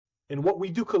And what we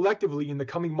do collectively in the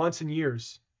coming months and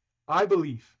years, I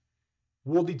believe,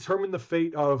 will determine the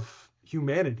fate of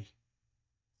humanity,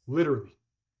 literally.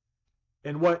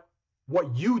 And what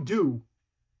you do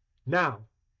now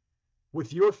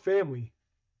with your family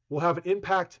will have an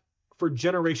impact for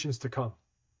generations to come.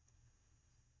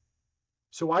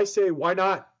 So I say, why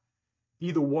not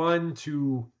be the one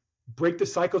to break the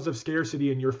cycles of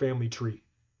scarcity in your family tree?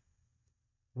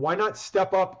 Why not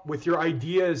step up with your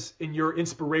ideas and your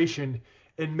inspiration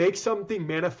and make something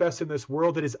manifest in this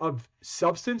world that is of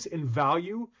substance and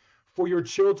value for your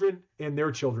children and their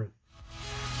children?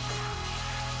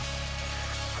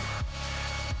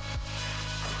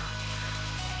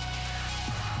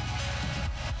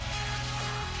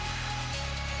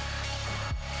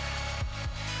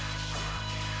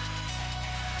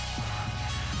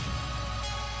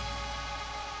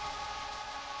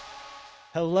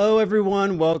 Hello,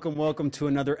 everyone. Welcome to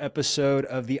another episode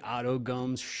of the Otto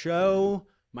Gomes Show.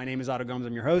 My name is Otto Gomes.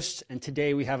 I'm your host, and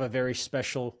today we have a very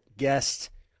special guest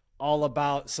all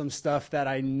about some stuff that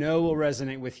I know will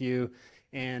resonate with you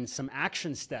and some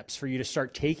action steps for you to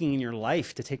start taking in your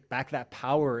life to take back that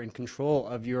power and control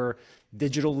of your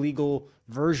digital legal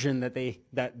version that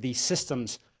these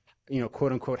systems,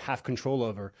 quote unquote, have control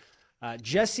over.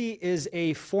 Jesse is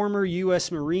a former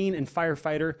U.S. Marine and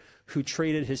firefighter who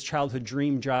traded his childhood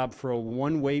dream job for a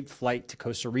one-way flight to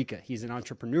Costa Rica. He's an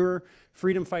entrepreneur,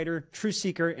 freedom fighter, truth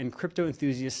seeker, and crypto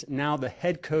enthusiast, now the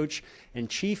head coach and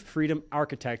chief freedom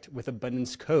architect with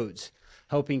Abundance Codes,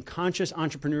 helping conscious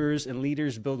entrepreneurs and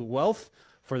leaders build wealth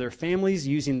for their families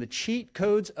using the cheat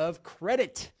codes of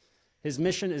credit. His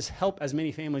mission is help as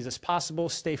many families as possible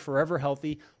stay forever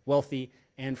healthy, wealthy,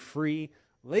 and free.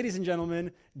 Ladies and gentlemen,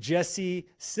 Jesse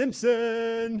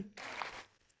Simpson.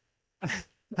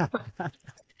 Got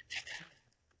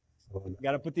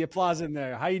to put the applause in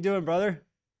there. How you doing, brother?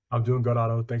 I'm doing good,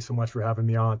 Otto. Thanks so much for having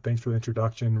me on. Thanks for the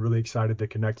introduction. Really excited to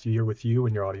connect here with you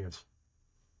and your audience.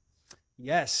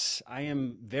 Yes, I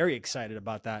am very excited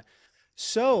about that.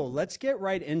 So let's get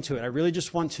right into it. I really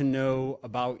just want to know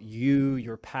about you,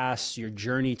 your past, your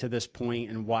journey to this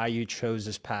point, and why you chose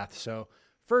this path. So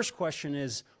first question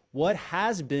is, what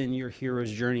has been your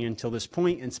hero's journey until this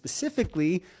point? And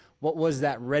specifically, what was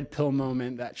that red pill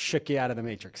moment that shook you out of the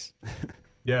matrix?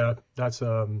 Yeah, that's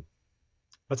a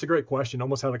great question.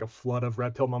 Almost had like a flood of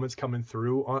red pill moments coming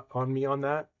through on me on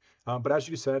that. But as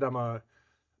you said, I'm a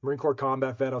Marine Corps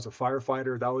combat vet. I was a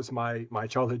firefighter. That was my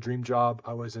childhood dream job.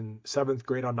 I was in 7th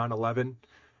grade on 9/11.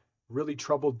 Really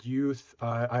troubled youth.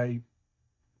 I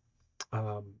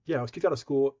was kicked out of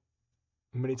school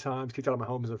many times, kicked out of my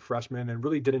home as a freshman, and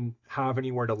really didn't have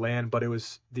anywhere to land. But it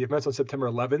was the events on September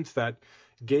 11th that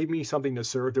gave me something to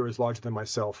serve that was larger than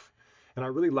myself. And I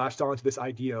really latched on to this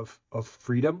idea of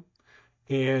freedom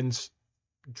and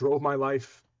drove my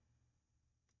life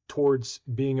towards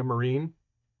being a Marine.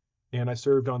 And I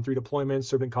served on 3 deployments,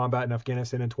 served in combat in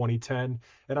Afghanistan in 2010.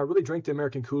 And I really drank the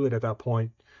American Kool-Aid at that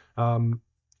point.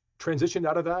 Transitioned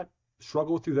out of that,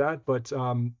 struggled through that, but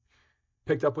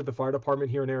picked up with the fire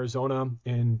department here in Arizona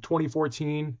in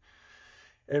 2014,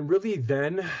 and really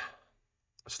then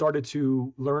started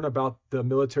to learn about the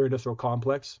military industrial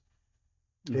complex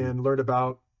and learned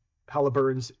about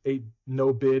Halliburton's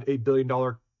no-bid $8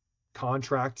 billion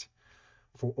contract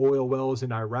for oil wells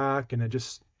in Iraq. And it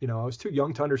just, I was too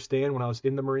young to understand when I was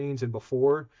in the Marines and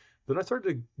before. Then I started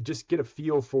to just get a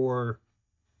feel for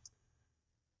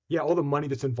all the money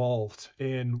that's involved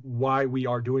and why we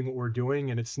are doing what we're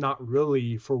doing. And it's not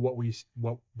really for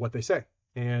what they say.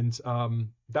 And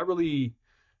that really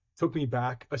took me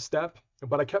back a step,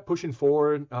 but I kept pushing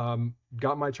forward,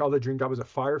 got my childhood dream job as a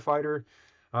firefighter.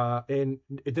 And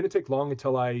it didn't take long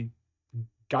until I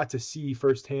got to see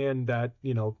firsthand that,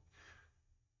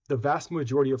 the vast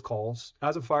majority of calls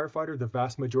as a firefighter, the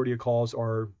vast majority of calls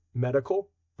are medical.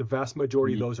 The vast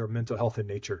majority of those are mental health in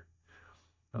nature.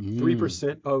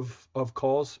 3% of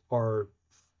calls are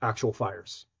actual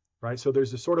fires, right? So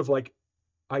there's this sort of like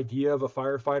idea of a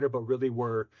firefighter, but really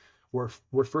we're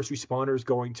first responders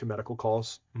going to medical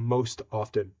calls most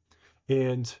often.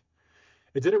 And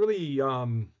it didn't really,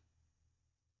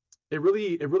 it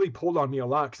really pulled on me a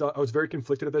lot because I was very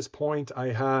conflicted at this point.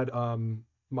 I had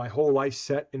my whole life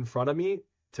set in front of me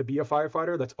to be a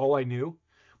firefighter. That's all I knew.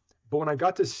 But when I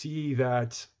got to see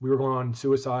that we were going on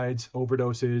suicides,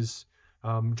 overdoses,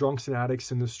 drunks and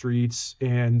addicts in the streets,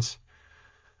 and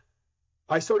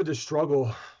I started to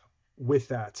struggle with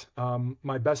that.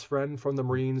 My best friend from the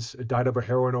Marines died of a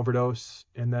heroin overdose,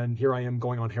 and then here I am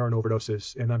going on heroin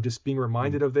overdoses, and I'm just being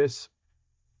reminded of this.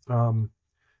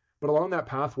 But along that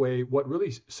pathway, what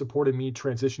really supported me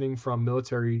transitioning from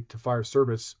military to fire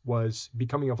service was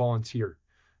becoming a volunteer.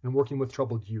 and working with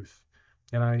troubled youth.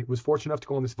 And I was fortunate enough to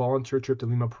go on this volunteer trip to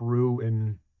Lima, Peru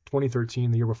in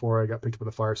 2013, the year before I got picked up with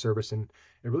the fire service. And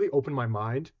it really opened my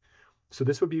mind. So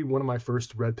this would be one of my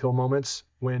first red pill moments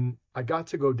when I got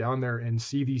to go down there and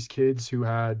see these kids who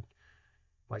had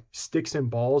like sticks and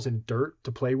balls and dirt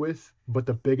to play with, but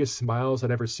the biggest smiles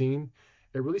I'd ever seen.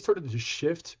 It really started to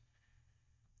shift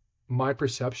my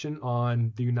perception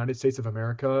on the United States of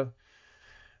America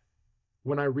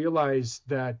when I realized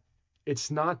that it's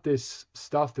not this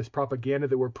stuff, this propaganda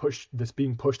that's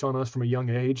being pushed on us from a young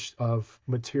age of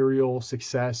material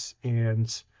success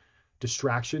and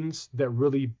distractions that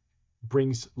really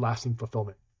brings lasting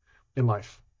fulfillment in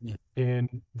life. Yeah.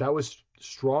 And that was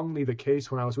strongly the case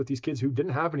when I was with these kids who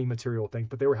didn't have any material thing,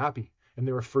 but they were happy and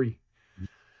they were free.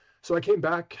 So I came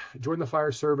back, joined the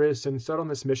fire service, and set on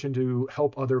this mission to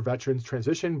help other veterans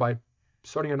transition by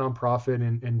starting a nonprofit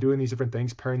and doing these different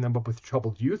things, pairing them up with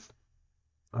troubled youth.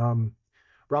 Around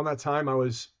that time, I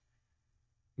was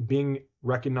being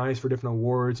recognized for different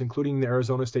awards, including the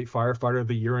Arizona State Firefighter of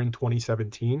the Year in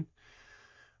 2017.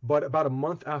 But about a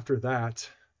month after that,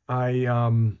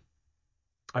 I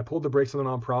pulled the brakes on the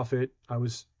nonprofit. I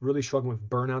was really struggling with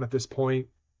burnout at this point,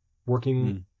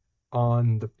 working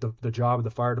on the job of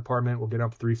the fire department. We'll get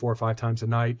up 3, 4, 5 times a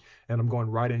night, and I'm going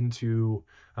right into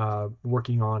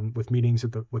working with meetings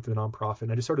with the nonprofit.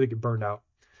 And I just started to get burned out.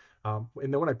 And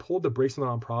then when I pulled the brakes on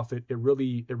the nonprofit,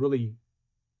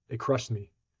 it crushed me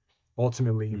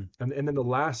ultimately. And then the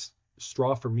last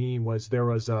straw for me was there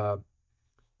was a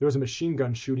machine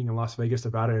gun shooting in Las Vegas,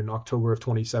 Nevada in October of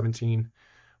 2017,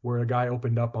 where a guy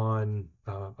opened up on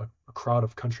a crowd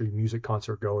of country music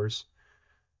concert goers.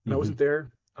 And I wasn't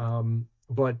there,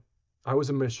 but I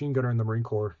was a machine gunner in the Marine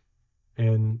Corps,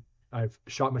 and I've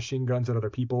shot machine guns at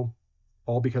other people,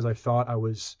 all because I thought I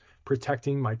was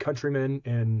protecting my countrymen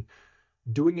and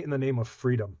doing it in the name of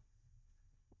freedom.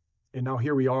 And now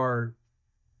here we are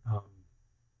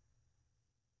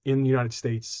in the United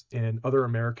States, and other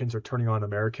Americans are turning on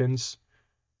Americans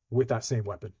with that same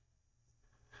weapon.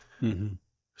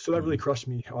 So that really crushed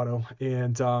me, Otto.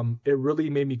 And it really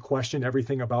made me question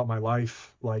everything about my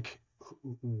life. Like,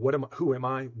 who am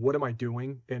I? What am I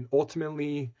doing? And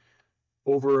ultimately,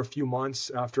 over a few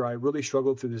months after I really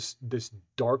struggled through this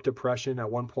dark depression, at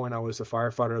one point I was a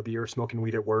firefighter of the year smoking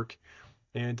weed at work.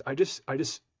 And I just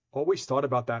always thought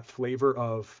about that flavor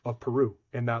of Peru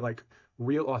and that like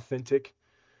real authentic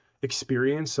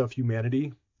experience of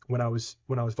humanity when I was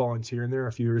volunteering there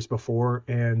a few years before.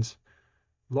 And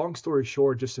long story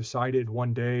short, just decided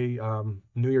one day,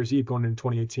 New Year's Eve going into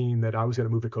 2018, that I was going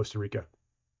to move to Costa Rica,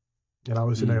 and I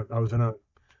was gonna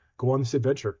go on this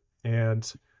adventure. And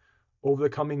over the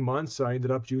coming months, I ended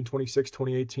up June 26,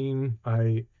 2018.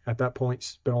 I, at that point,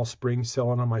 spent all spring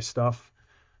selling on my stuff,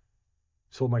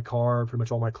 sold my car, pretty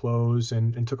much all my clothes,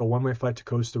 and took a one-way flight to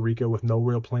Costa Rica with no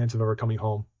real plans of ever coming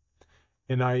home.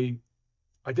 And I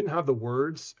didn't have the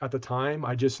words at the time.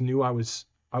 I just knew I was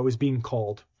being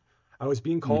called. I was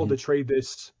being called to trade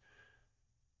this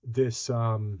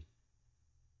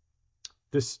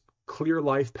clear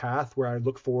life path where I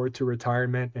look forward to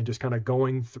retirement and just kind of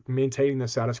maintaining the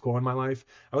status quo in my life.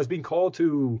 I was being called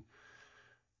to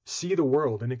see the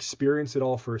world and experience it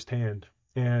all firsthand.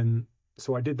 And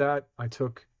so I did that. I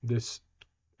took this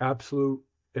absolute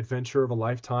adventure of a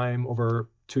lifetime over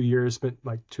 2 years, spent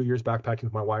like 2 years backpacking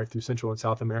with my wife through Central and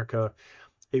South America,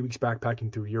 8 weeks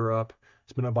backpacking through Europe,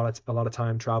 spent a lot of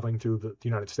time traveling through the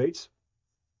United States.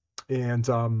 And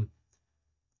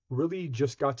really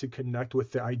just got to connect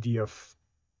with the idea of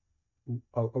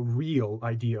a real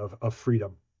idea of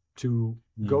freedom, to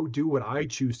go do what I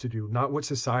choose to do, not what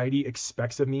society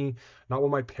expects of me, not what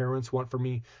my parents want for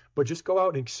me, but just go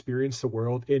out and experience the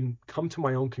world and come to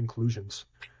my own conclusions.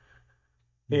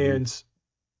 And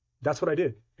that's what I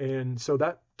did. And so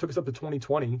that took us up to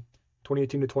 2018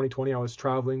 to 2020. I was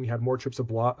traveling. We had more trips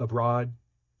abroad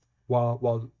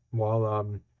while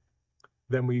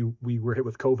then we were hit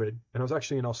with COVID. And I was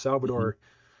actually in El Salvador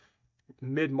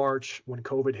mid-March when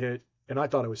COVID hit, and I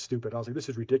thought it was stupid. I was like, this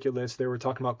is ridiculous. They were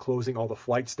talking about closing all the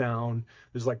flights down.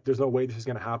 There's no way this is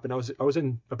going to happen. I was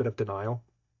in a bit of denial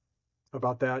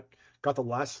about that. Got the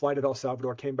last flight at El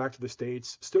Salvador, came back to the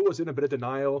States, still was in a bit of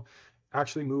denial,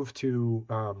 actually moved to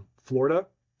Florida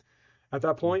at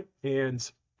that point,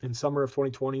 and in summer of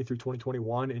 2020 through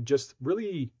 2021, and just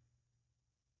really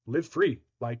lived free.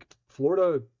 Like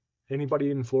Florida,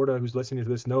 anybody in Florida who's listening to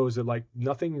this knows that like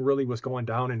nothing really was going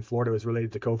down in Florida was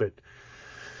related to COVID.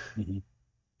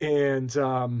 And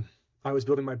I was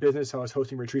building my business. I was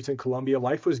hosting retreats in Colombia.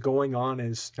 Life was going on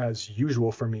as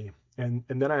usual for me. And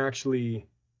then I actually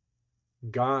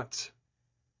got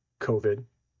COVID.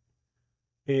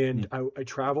 And I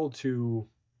traveled to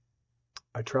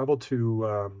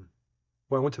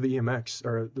well, I went to the EMX,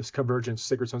 or this convergence,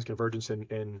 Sacred Sons Convergence in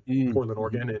Portland, Mm-hmm.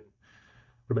 Oregon, and it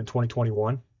would have been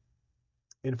 2021.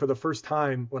 And for the first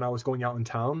time when I was going out in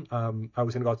town, I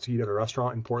was going to go out to eat at a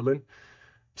restaurant in Portland.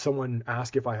 Someone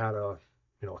asked if I had a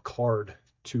card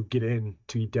to get in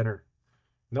to eat dinner.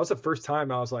 And that was the first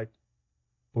time I was like,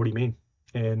 what do you mean?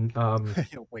 And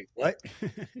Wait, what?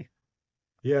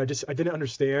 yeah, I didn't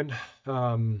understand.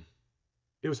 Um,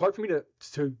 it was hard for me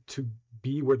to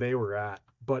be where they were at.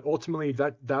 But ultimately,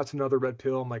 that's another red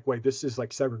pill. I'm like, wait, this is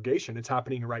like segregation. It's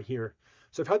happening right here.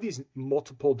 So I've had these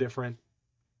multiple different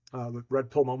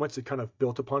red pill moments that kind of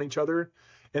built upon each other,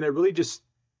 and it really just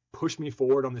pushed me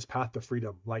forward on this path to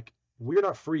freedom. Like, we're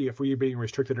not free if we're being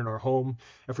restricted in our home,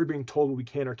 if we're being told what we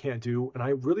can or can't do. And I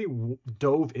really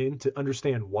dove in to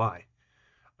understand why.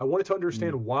 I wanted to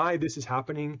understand why this is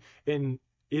happening, and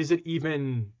is it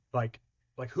even like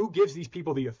who gives these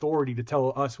people the authority to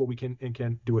tell us what we can and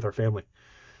can't do with our family?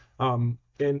 And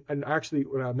actually,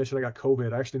 when I mentioned I got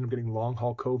COVID, I actually ended up getting long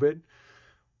haul COVID,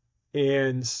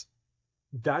 and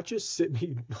that just set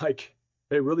me like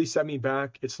it really set me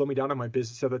back. It slowed me down on my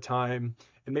business at the time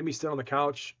and made me sit on the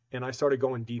couch. And I started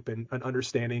going deep and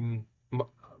understanding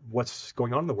what's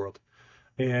going on in the world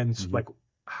and Mm-hmm. like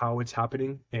how it's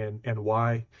happening and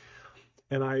why.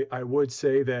 And I would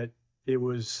say that it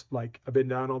was like I've been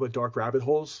down all the dark rabbit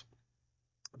holes,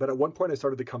 but at one point I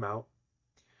started to come out,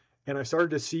 and I started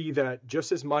to see that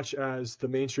just as much as the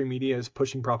mainstream media is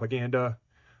pushing propaganda,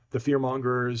 the fear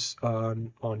mongers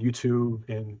on YouTube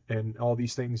and all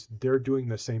these things, they're doing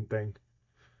the same thing.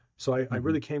 So I Mm-hmm.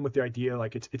 really came with the idea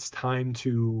like it's time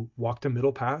to walk the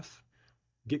middle path,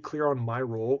 get clear on my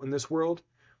role in this world.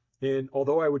 And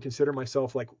although I would consider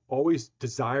myself like always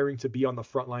desiring to be on the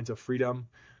front lines of freedom,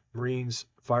 Marines,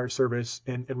 fire service,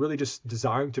 and really just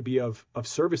desiring to be of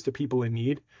service to people in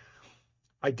need,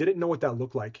 I didn't know what that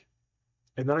looked like.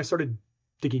 And then I started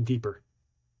digging deeper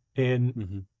and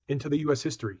Mm-hmm. into the US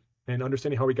history and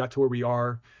understanding how we got to where we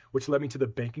are, which led me to the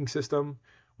banking system,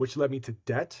 which led me to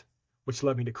debt, which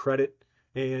led me to credit,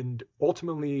 and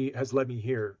ultimately has led me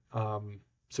here.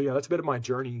 So yeah, that's a bit of my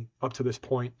journey up to this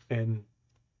point and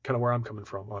kind of where I'm coming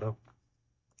from, Otto.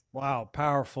 Wow,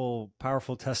 powerful,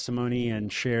 powerful testimony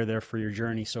and share there for your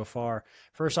journey so far.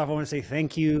 First off, I want to say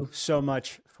thank you so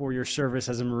much for your service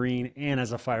as a Marine and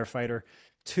as a firefighter.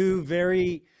 Two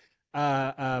very,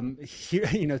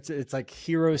 it's like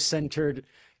hero-centered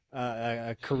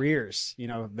careers.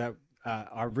 That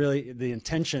are really the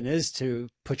intention is to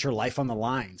put your life on the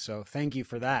line. So thank you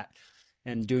for that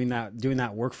and doing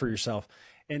that work for yourself.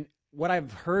 And what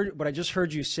I just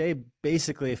heard you say,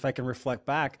 basically, if I can reflect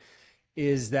back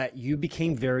is that you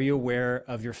became very aware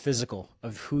of your physical,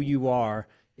 of who you are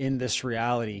in this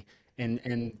reality,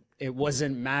 and it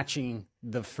wasn't matching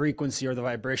the frequency or the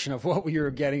vibration of what you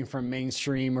were getting from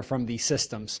mainstream or from these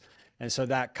systems. And so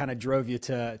that kind of drove you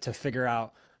to figure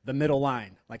out the middle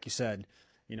line, like you said.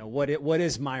 What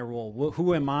is my role?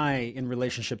 Who am I in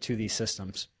relationship to these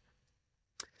systems?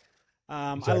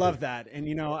 I Exactly. love that.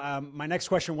 And my next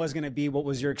question was going to be, what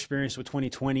was your experience with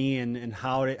 2020, and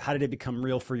how did it become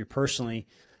real for you personally?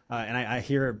 And I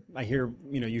hear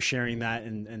you sharing that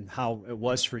and how it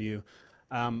was for you.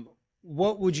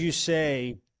 What would you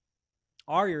say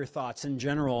are your thoughts in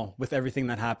general with everything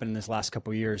that happened in this last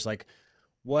couple of years? Like,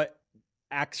 what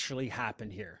actually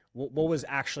happened here? What was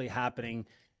actually happening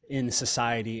in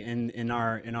society, in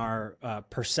our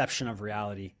perception of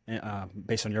reality,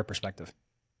 based on your perspective?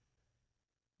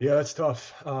 Yeah, that's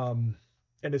tough. And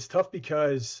it's tough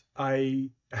because I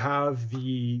have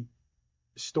the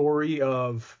story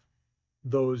of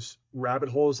those rabbit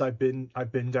holes I've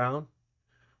been down,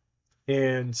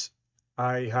 and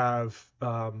I have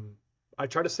I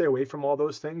try to stay away from all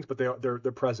those things, but they're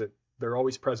present. They're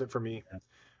always present for me.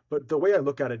 But the way I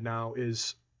look at it now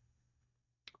is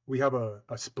we have a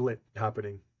split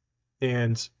happening,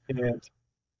 and And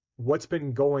what's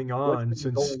been going what's on been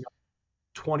since going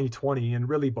 2020 and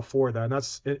really before that.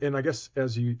 And I guess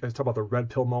as talk about the red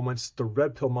pill moments, the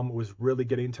red pill moment was really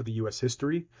getting into the U.S.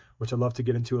 history, which I'd love to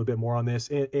get into a bit more on this,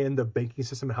 and the banking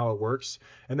system and how it works,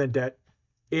 and then debt,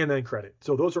 and then credit.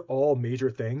 So those are all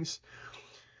major things.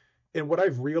 And what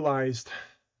I've realized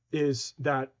is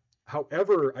that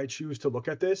however I choose to look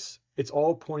at this, it's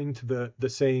all pointing to the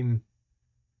same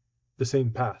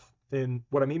path. And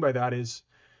what I mean by that is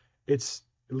it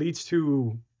leads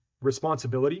to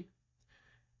responsibility.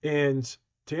 And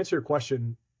to answer your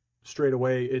question straight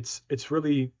away, it's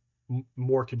really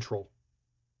more control.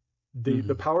 The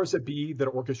Mhm. powers that be that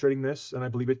are orchestrating this, and I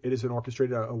believe it is an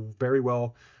orchestrated, a very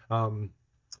well um,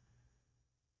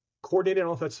 coordinated. I don't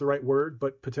know if that's the right word,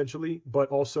 but potentially, but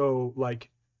also like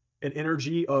an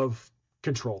energy of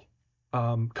control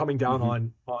coming down Hmm.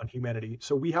 on humanity.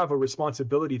 So we have a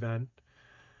responsibility then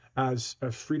as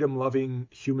freedom loving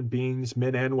human beings,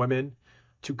 men and women,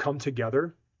 to come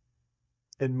together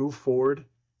and move forward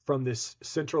from this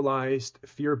centralized,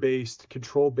 fear based,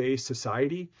 control based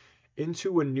society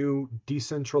into a new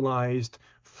decentralized,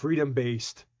 freedom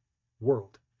based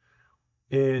world.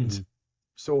 And Hmm.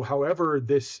 so, however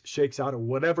this shakes out, or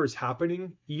whatever's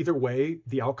happening, either way,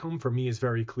 the outcome for me is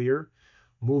very clear.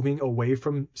 Moving away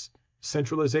from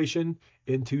centralization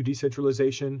into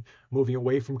decentralization, moving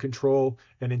away from control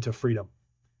and into freedom.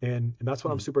 And that's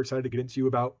what I'm super excited to get into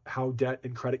about how debt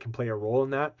and credit can play a role in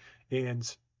that.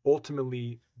 And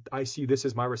ultimately, I see this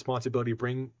as my responsibility to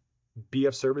bring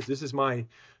BF service. This is my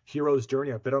hero's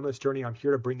journey. I've been on this journey. I'm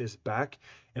here to bring this back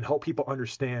and help people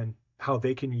understand how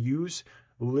they can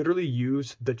literally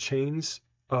use the chains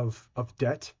of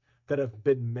debt that have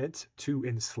been meant to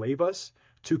enslave us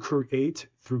to create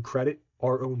through credit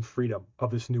our own freedom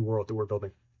of this new world that we're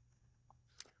building.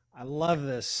 I love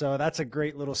this. So that's a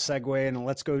great little segue, and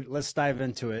let's dive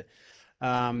into it.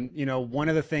 One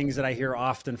of the things that I hear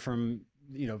often from,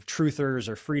 truthers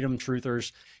or freedom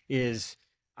truthers is,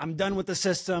 I'm done with the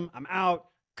system. I'm out,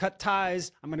 cut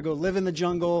ties. I'm going to go live in the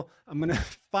jungle. I'm going to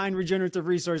find regenerative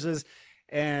resources.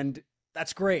 And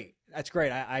that's great. That's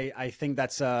great. I think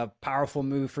that's a powerful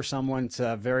move for someone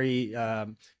to very,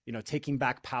 taking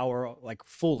back power like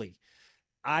fully.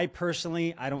 I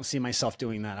personally, I don't see myself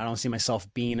doing that. I don't see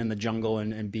myself being in the jungle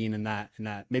and being in that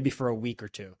maybe for a week or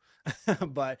two.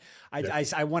 But Yeah.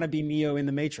 I want to be Neo in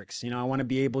the Matrix. I want to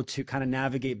be able to kind of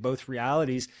navigate both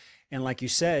realities. And like you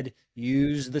said,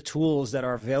 use the tools that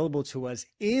are available to us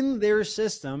in their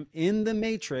system, in the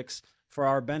Matrix for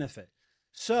our benefit.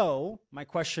 So my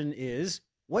question is,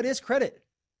 what is credit?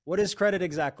 What is credit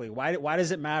exactly? Why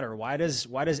does it matter? Why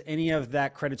does any of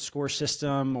that credit score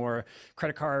system or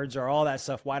credit cards or all that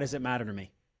stuff, why does it matter to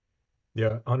me?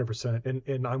 Yeah, 100%.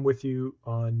 And I'm with you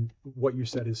on what you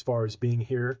said as far as being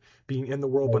here, being in the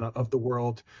world, but not of the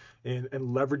world, and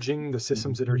leveraging the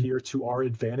systems that are here to our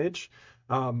advantage.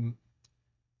 Um,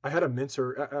 I had a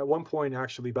mentor at one point,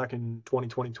 actually, back in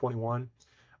 2020, 21.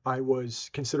 I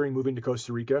was considering moving to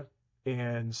Costa Rica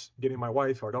and getting my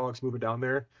wife, our dogs, moving down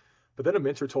there. But then a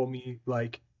mentor told me,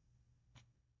 like,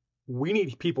 we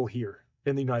need people here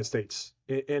in the United States.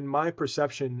 In my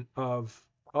perception of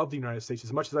the United States,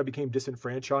 as much as I became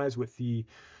disenfranchised with the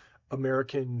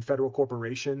American federal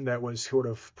corporation that was sort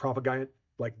of propaganda,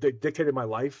 like dictated my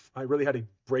life, I really had to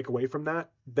break away from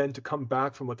that. Then to come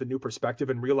back from with a new perspective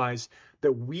and realize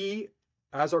that we,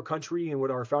 as our country and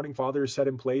what our founding fathers set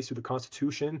in place through the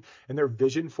Constitution and their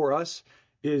vision for us,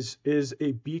 is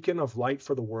a beacon of light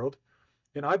for the world.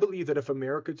 And I believe that if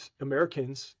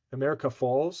America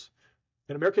falls,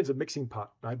 and Americans a mixing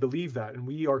pot. I believe that. And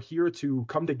we are here to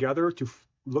come together to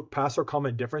look past our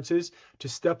common differences, to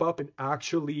step up and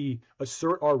actually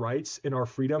assert our rights and our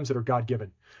freedoms that are God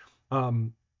given.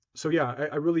 Um, so, yeah,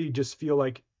 I really just feel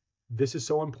like this is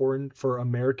so important for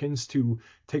Americans to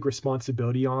take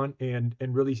responsibility on and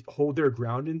really hold their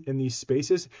ground in these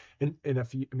spaces. And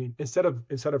if you, I mean, instead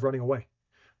of running away,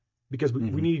 because we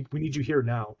Hmm. need you here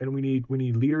now, and we need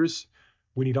leaders,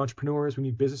 we need entrepreneurs, we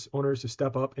need business owners to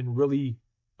step up and really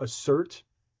assert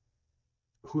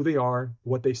who they are,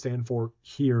 what they stand for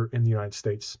here in the United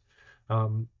States.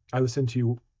 I listened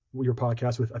to your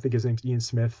podcast with, I think his name's Ian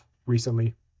Smith,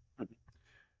 recently,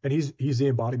 and he's the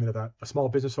embodiment of that. A small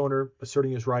business owner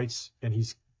asserting his rights, and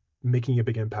he's making a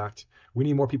big impact. We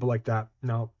need more people like that.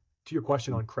 Now, to your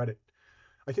question on credit,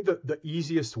 I think the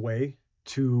easiest way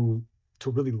to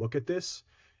really look at this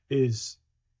is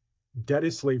debt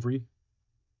is slavery,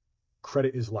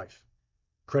 credit is life,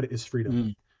 credit is freedom.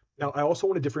 Mm. Now, I also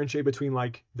want to differentiate between,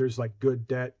 like, there's like good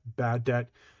debt, bad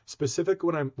debt. Specific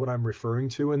what I'm referring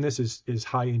to in this is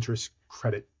high interest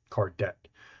credit card debt.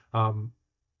 Um,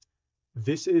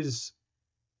 this is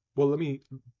well,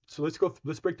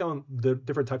 let's break down the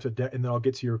different types of debt, and then I'll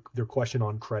get to your question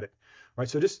on credit. All right,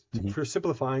 so just Hmm. for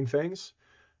simplifying things,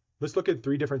 let's look at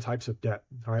three different types of debt.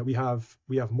 All right, we have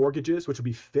mortgages, which will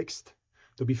be fixed.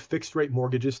 They'll be fixed rate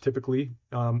mortgages typically,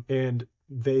 and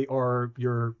they are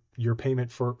your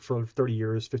payment for 30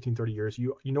 years, 15, 30 years.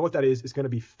 You know what that is? It's going to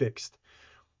be fixed.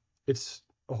 It's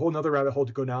a whole nother rabbit hole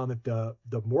to go down, that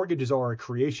the mortgages are a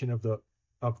creation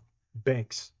of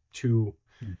banks to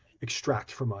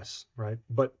extract from us, right?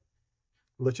 But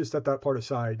let's just set that part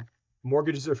aside.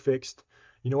 Mortgages are fixed.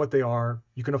 You know what they are.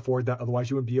 You can afford that. Otherwise,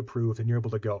 you wouldn't be approved, and you're able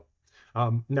to go.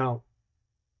 Now,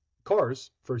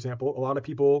 cars, for example, a lot of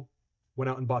people went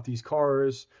out and bought these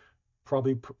cars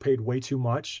probably paid way too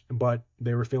much, but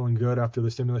they were feeling good after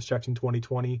the stimulus checks in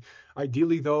 2020.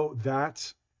 Ideally, though,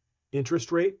 that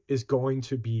interest rate is going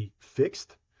to be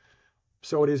fixed.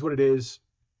 So it is what it is.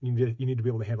 You need to be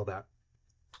able to handle that.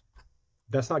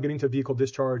 That's not getting to vehicle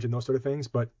discharge and those sort of things.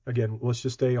 But again, let's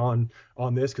just stay on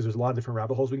this because there's a lot of different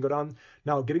rabbit holes we can go down.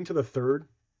 Now, getting to the third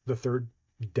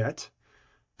debt,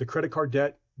 the credit card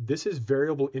debt. This is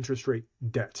variable interest rate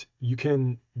debt. You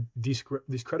can these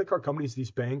credit card companies,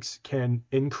 these banks can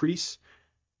increase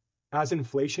as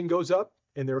inflation goes up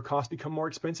and their costs become more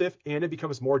expensive, and it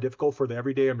becomes more difficult for the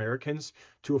everyday Americans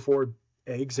to afford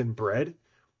eggs and bread.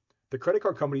 The credit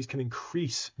card companies can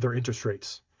increase their interest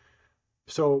rates.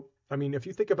 So, I mean, if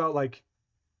you think about like,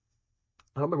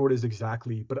 I don't remember what it is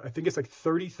exactly, but I think it's like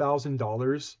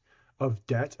 $30,000 of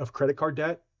debt, of credit card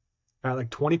debt at like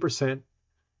 20%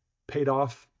 paid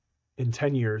off in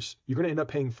 10 years, you're going to end up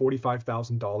paying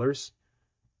 $45,000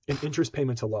 in interest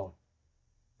payments alone.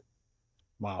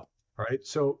 Wow. All right.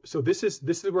 So this is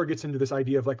where it gets into this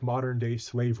idea of like modern day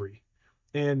slavery,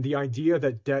 and the idea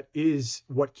that debt is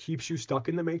what keeps you stuck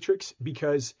in the matrix,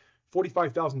 because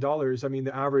 $45,000, I mean,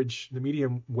 the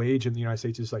median wage in the United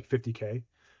States is like 50K.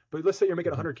 But let's say you're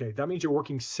making 100K. That means you're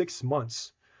working 6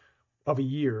 months of a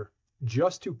year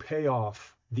just to pay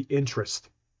off the interest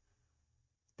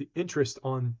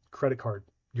on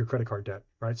your credit card debt,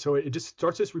 right? So it just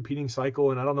starts this repeating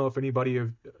cycle. And I don't know if anybody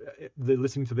of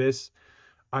listening to this,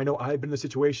 I know I've been in a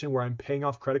situation where I'm paying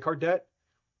off credit card debt,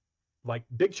 like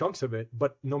big chunks of it,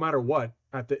 but no matter what,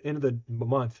 at the end of the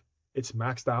month, it's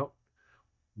maxed out.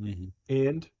 Mm-hmm.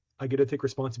 And I get to take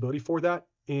responsibility for that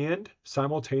and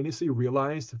simultaneously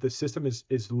realize that the system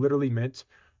is literally meant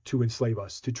to enslave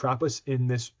us, to trap us in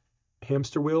this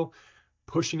hamster wheel,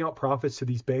 pushing out profits to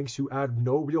these banks who add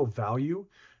no real value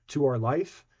to our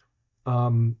life,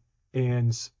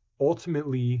 and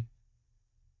ultimately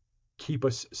keep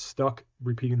us stuck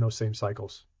repeating those same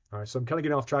cycles. All right, so I'm kind of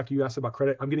getting off track. You asked about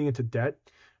credit. I'm getting into debt,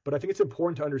 but I think it's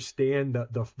important to understand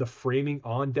the framing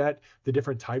on debt, the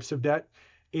different types of debt,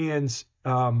 and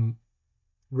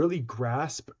really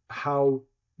grasp how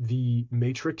the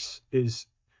matrix is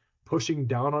pushing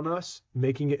down on us,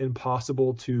 making it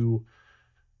impossible to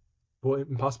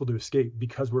escape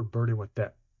because we're burdened with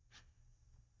debt.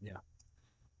 Yeah.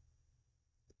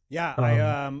 Yeah,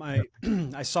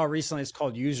 I saw recently it's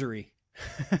called usury.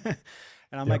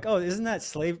 And I'm like, oh, isn't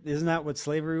that what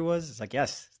slavery was? It's like,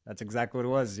 yes, that's exactly what it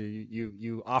was.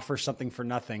 You offer something for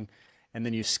nothing and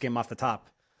then you skim off the top.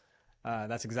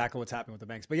 That's exactly what's happening with the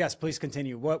banks. But yes, please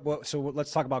continue. So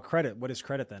let's talk about credit. What is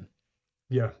credit then?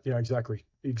 Yeah, exactly.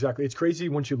 It's crazy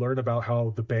once you learn about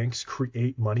how the banks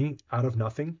create money out of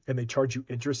nothing and they charge you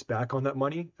interest back on that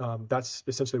money. That's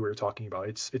essentially what you're talking about.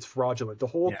 It's fraudulent. The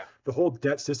whole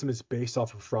debt system is based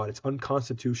off of fraud. It's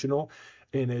unconstitutional,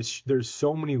 and there's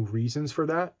so many reasons for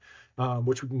that,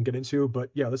 which we can get into. But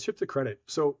yeah, let's shift to credit.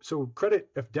 So credit,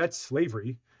 if debt's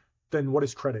slavery, then what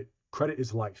is credit? Credit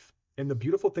is life. And the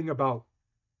beautiful thing about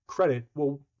credit,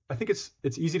 well, I think it's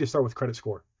easy to start with credit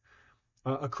score.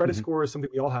 A credit score is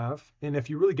something we all have. And if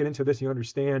you really get into this, you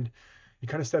understand, you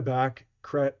kind of step back,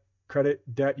 credit,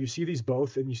 debt, you see these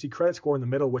both, and you see credit score in the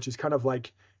middle, which is kind of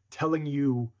like telling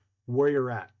you where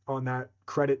you're at on that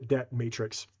credit debt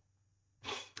matrix.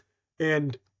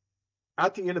 And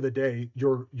at the end of the day,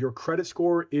 your credit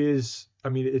score is, I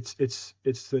mean, it's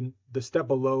the step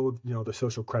below, the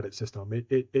social credit system.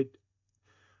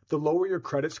 The lower your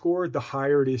credit score, the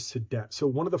higher it is to debt. So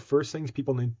one of the first things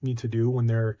people need to do when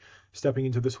they're stepping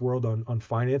into this world on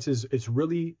finances is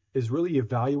really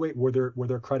evaluate where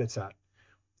their credit's at.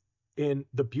 And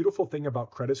the beautiful thing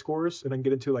about credit scores, and I can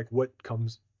get into like what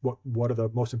are the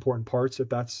most important parts if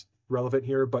that's relevant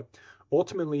here, but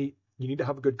ultimately you need to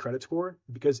have a good credit score,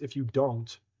 because if you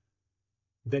don't,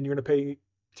 then you're going to pay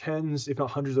tens, if not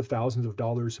hundreds of thousands of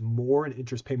dollars more in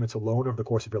interest payments alone over the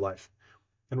course of your life.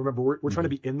 And remember, we're trying to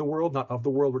be in the world, not of the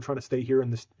world. We're trying to stay here in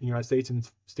the United States and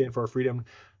stand for our freedom,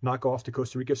 not go off to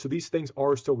Costa Rica. So these things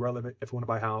are still relevant if we want to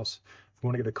buy a house, if we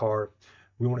want to get a car,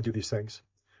 we want to do these things.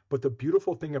 But the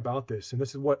beautiful thing about this, and this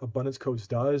is what Abundance Codes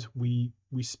does, we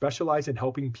specialize in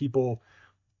helping people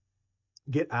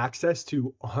get access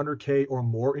to 100K or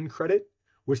more in credit,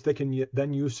 which they can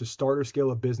then use to start or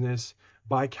scale a business,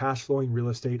 buy cash flowing real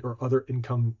estate or other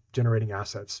income generating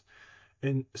assets.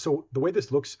 And so the way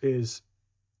this looks is,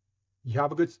 you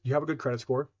have a good credit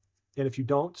score, and if you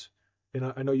don't,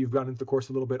 and I know you've gotten into the course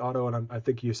a little bit, Otto, and I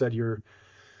think you said you're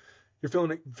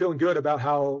feeling good about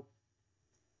how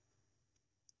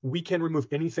we can remove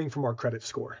anything from our credit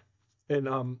score. And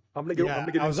I'm gonna get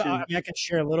into. I can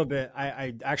share a little bit.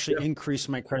 I actually increased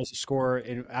my credit score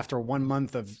after 1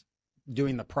 month of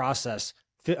doing the process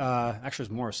Actually,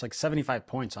 it's more. It's like 75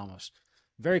 points almost.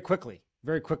 Very quickly,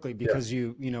 Yeah, because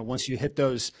once you hit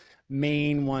those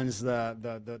main ones,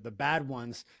 the bad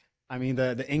ones, I mean,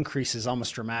 the increase is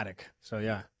almost dramatic. So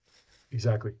yeah.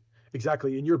 exactly.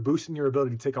 Exactly. And you're boosting your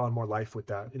ability to take on more life with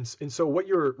that. And so what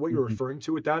you're Mhm. referring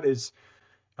to with that is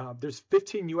there's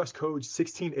 15 US code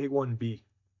 1681B.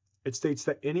 It states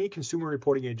that any consumer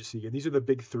reporting agency, and these are the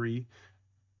big three,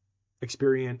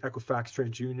 Experian, Equifax,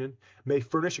 TransUnion, may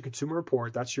furnish a consumer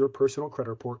report, that's your personal credit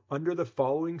report, under the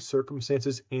following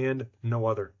circumstances and no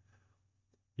other.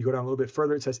 You go down a little bit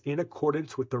further, it says in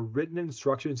accordance with the written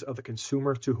instructions of the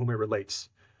consumer to whom it relates.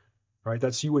 All right,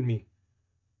 that's you and me.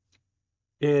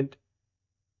 And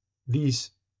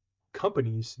these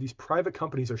companies, these private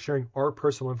companies are sharing our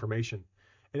personal information.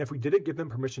 And if we didn't give them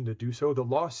permission to do so, the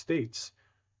law states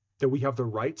that we have the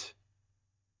right,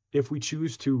 if we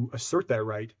choose to assert that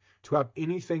right, to have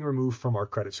anything removed from our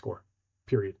credit score,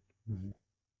 period. Mhm.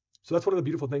 So that's one of the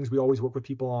beautiful things we always work with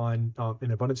people on in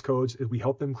abundance codes is we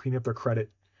help them clean up their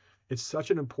credit. It's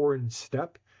such an important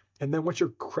step. And then once your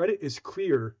credit is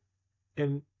clear,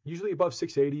 and usually above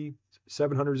 680,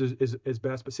 700 is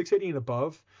best, but 680 and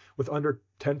above with under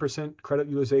 10% credit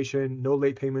utilization, no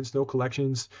late payments, no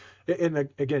collections. And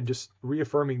again, just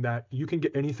reaffirming that you can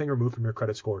get anything removed from your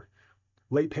credit score.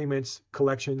 Late payments,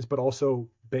 collections, but also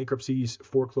bankruptcies,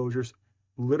 foreclosures,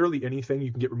 literally anything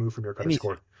you can get removed from your credit Anything.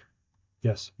 score.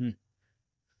 Yes, Hmm.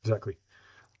 exactly.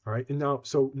 All right. And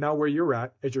now where you're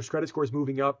at, as your credit score is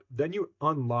moving up, then you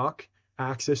unlock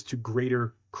access to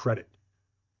greater credit.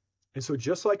 And so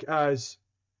just like as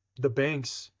the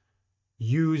banks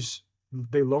use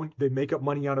they make up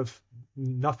money out of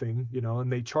nothing,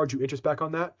 and they charge you interest back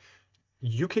on that,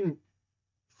 you can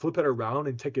flip it around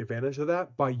and take advantage of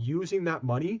that by using that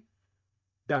money,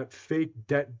 that fake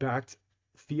debt backed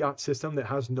fiat system that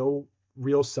has no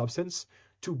real substance,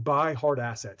 to buy hard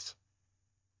assets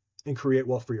and create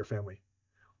wealth for your family.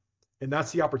 And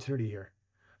that's the opportunity here.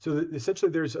 So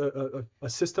essentially, there's a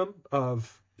system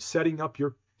of setting up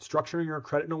your structuring your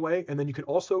credit in a way, and then you can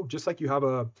also, just like you have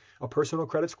a personal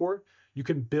credit score, you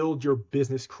can build your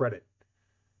business credit,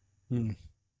 Hmm.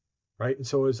 right? And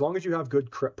so as long as you have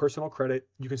good personal credit,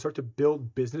 you can start to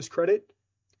build business credit,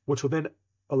 which will then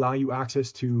allow you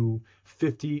access to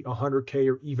 50, 100K,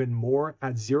 or even more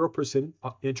at 0%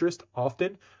 interest,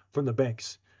 often from the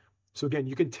banks. So again,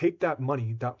 you can take that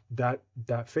money,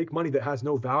 that fake money that has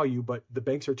no value, but the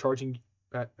banks are charging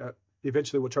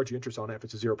eventually will charge you interest on it if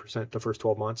it's a 0% the first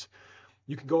 12 months.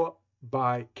 You can go up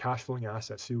buy cash flowing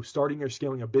assets. So starting or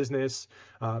scaling a business,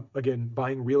 again,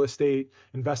 buying real estate,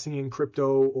 investing in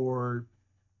crypto or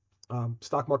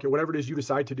stock market, whatever it is you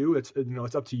decide to do, it's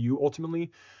up to you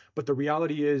ultimately. But the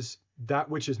reality is that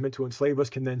which is meant to enslave us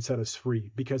can then set us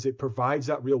free because it provides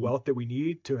that real wealth that we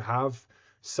need to have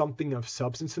something of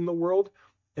substance in the world.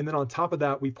 And then on top of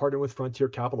that, we partner with Frontier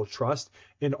Capital Trust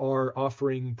and are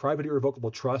offering private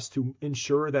irrevocable trust to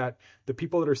ensure that the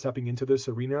people that are stepping into this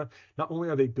arena, not only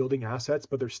are they building assets,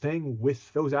 but they're staying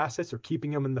with those assets or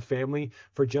keeping them in the family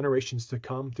for generations to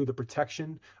come through the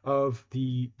protection of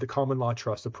the common law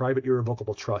trust, the private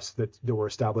irrevocable trust that we're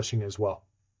establishing as well.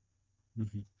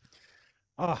 Mhm.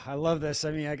 Oh, I love this.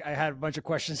 I mean, I had a bunch of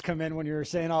questions come in when you were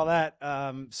saying all that.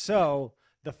 So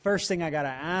the first thing I got to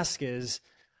ask is,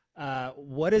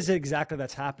 what is it exactly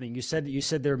that's happening? You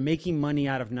said they're making money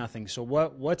out of nothing. So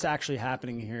what's actually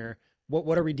happening here?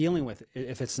 What are we dealing with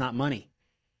if it's not money?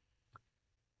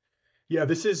 Yeah,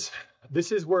 this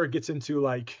is where it gets into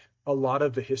like a lot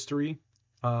of the history.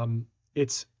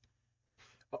 It's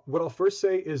what I'll first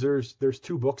say is there's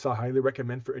two books I highly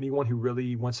recommend for anyone who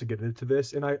really wants to get into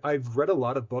this. And I've read a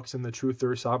lot of books in the truth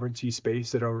or sovereignty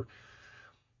space that are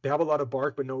they have a lot of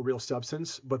bark but no real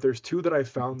substance. But there's two that I've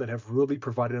found that have really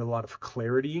provided a lot of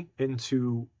clarity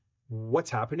into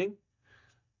what's happening.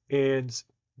 And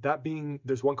that being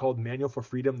there's one called Manual for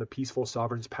Freedom, The Peaceful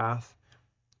Sovereign's Path,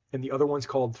 and the other one's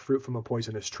called Fruit from a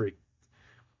Poisonous Tree.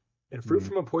 And Fruit Mhm.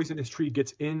 from a Poisonous Tree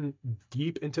gets in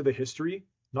deep into the history,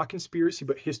 not conspiracy,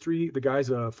 but history. The guy's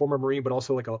a former Marine, but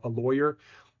also like a lawyer.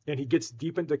 And he gets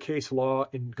deep into case law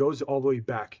and goes all the way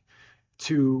back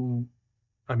to,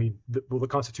 I mean, the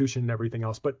Constitution and everything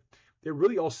else. But it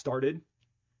really all started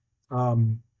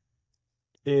um,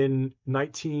 in I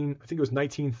think it was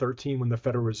 1913 when the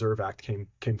Federal Reserve Act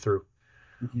came through.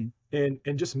 Mhm.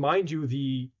 And just mind you,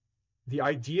 the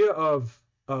idea of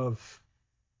a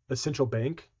central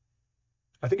bank,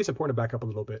 I think it's important to back up a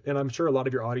little bit. And I'm sure a lot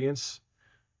of your audience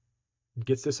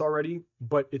gets this already,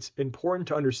 but it's important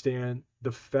to understand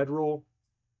the Federal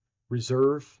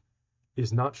Reserve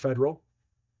is not federal.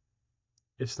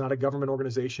 It's not a government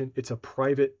organization. It's a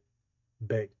private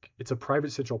bank. It's a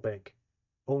private central bank.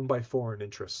 owned by foreign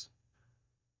interests,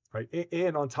 right?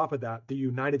 And on top of that, the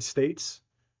United States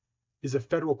is a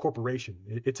federal corporation.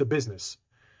 It's a business.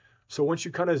 So once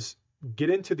you kind of get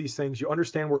into these things, you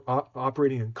understand we're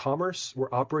operating in commerce,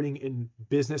 we're operating in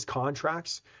business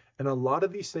contracts, and a lot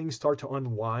of these things start to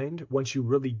unwind once you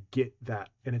really get that,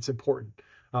 and it's important.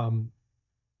 Um,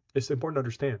 it's important to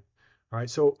understand. All right.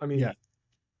 So I Yeah. mean,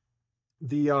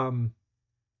 the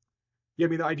yeah, I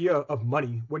mean the idea of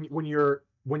money when you're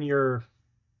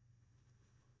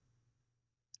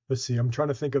let's see, I'm trying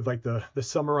to think of like the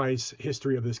summarized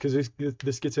history of this because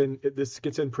this gets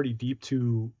in pretty deep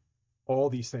to all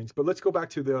these things. But let's go back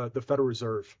to the Federal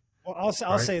Reserve, Well,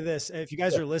 I'll right? say this. If you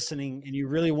guys Yeah. are listening and you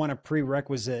really want a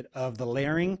prerequisite of the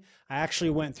layering, I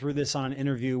actually went through this on an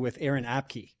interview with Aaron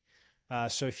Apke.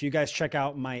 So if you guys check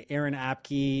out my Aaron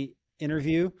Apke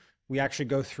interview, we actually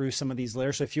go through some of these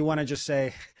layers. So if you want to just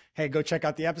say, hey, go check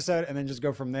out the episode and then just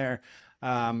go from there,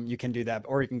 you can do that.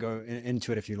 Or you can go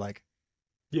into it if you like.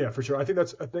 Yeah, for sure. I think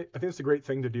that's a great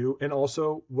thing to do. And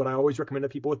also, what I always recommend to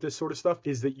people with this sort of stuff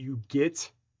is that you get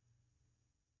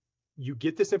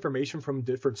this information from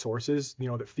different sources,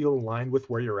 that feel aligned with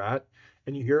where you're at,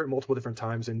 and you hear it multiple different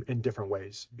times in different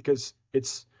ways because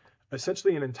it's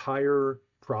essentially an entire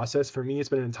process. For me, it's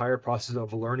been an entire process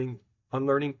of unlearning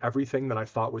everything that I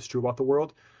thought was true about the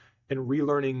world and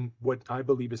relearning what I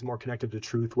believe is more connected to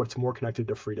truth, what's more connected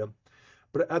to freedom.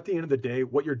 But at the end of the day,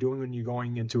 what you're doing when you're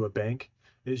going into a bank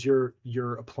is you're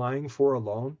applying for a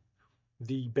loan.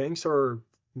 The banks are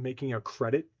making a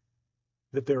credit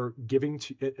that they're giving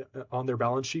to on their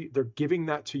balance sheet. They're giving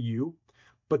that to you,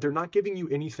 but they're not giving you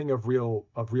anything of real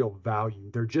value.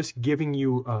 They're essentially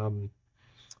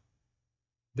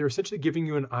giving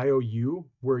you an IOU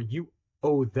where you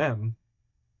owe them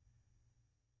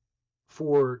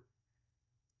for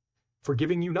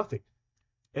giving you nothing,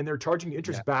 and they're charging Yeah.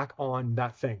 interest back on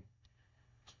that thing.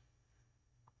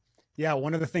 Yeah,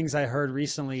 one of the things I heard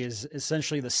recently is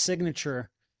essentially the signature.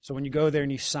 So when you go there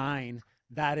and you sign,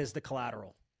 that is the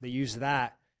collateral. They use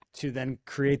that to then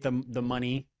create the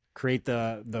money, create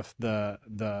the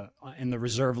in the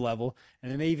reserve level,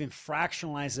 and then they even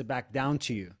fractionalize it back down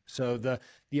to you. So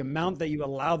the amount that you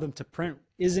allow them to print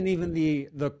isn't even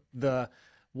the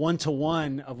one to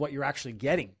one of what you're actually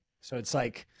getting. So it's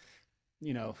like,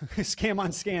 scam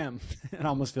on scam. It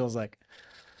almost feels like.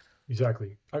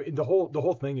 Exactly. I mean, the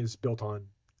whole thing is built on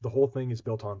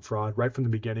fraud right from the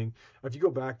beginning. If you go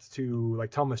back to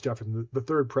like Thomas Jefferson, the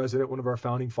third president, one of our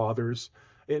founding fathers,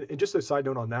 and just a side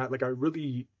note on that, like I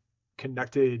really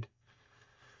connected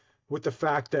with the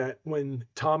fact that when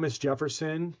Thomas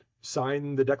Jefferson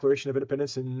signed the Declaration of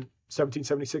Independence in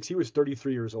 1776, he was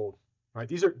 33 years old. Right?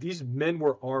 These men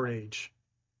were our age,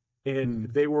 and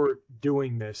Hmm. they were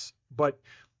doing this. But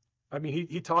I mean,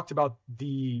 he talked about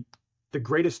the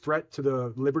greatest threat to the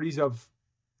liberties of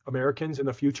Americans in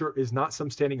the future is not some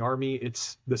standing army,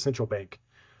 it's the central bank.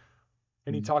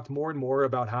 And he Hmm. talked more and more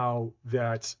about how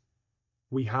that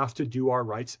we have to do our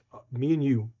rights, me and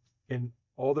you, and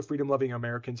all the freedom loving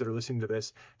Americans that are listening to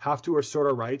this have to assert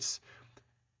our rights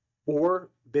or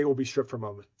they will be stripped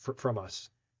from us.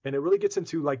 And it really gets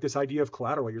into like this idea of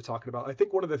collateral you're talking about. I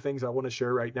think one of the things I want to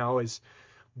share right now is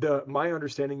my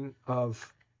understanding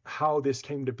of how this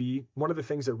came to be. One of the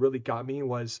things that really got me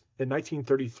was in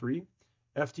 1933,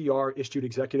 FDR issued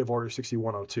Executive Order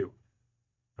 6102.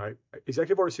 Right?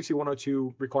 Executive Order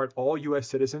 6102 required all U.S.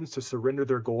 citizens to surrender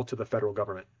their gold to the federal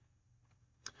government.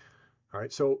 All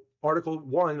right. So Article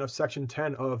 1 of Section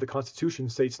 10 of the Constitution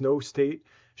states no state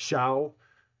shall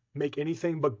make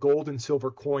anything but gold and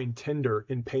silver coin tender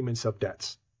in payments of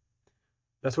debts.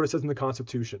 That's what it says in the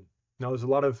Constitution. Now, there's a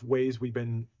lot of ways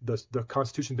the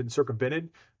Constitution's been circumvented,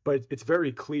 but it's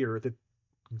very clear that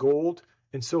gold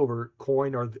and silver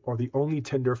coin are the only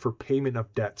tender for payment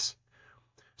of debts.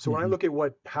 So when I Hmm. look at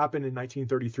what happened in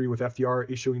 1933 with FDR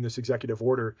issuing this executive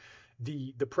order,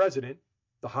 the president,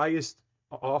 the highest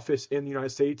office in the United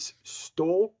States,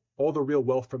 stole all the real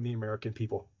wealth from the American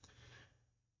people.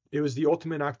 It was the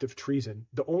ultimate act of treason.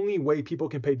 The only way people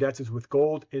can pay debts is with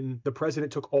gold, and the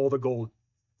president took all the gold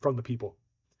from the people.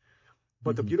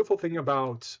 But the Hmm. beautiful thing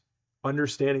about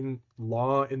understanding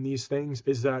law in these things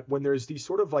is that when there's these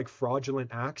sort of like fraudulent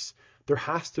acts, there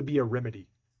has to be a remedy.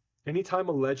 Anytime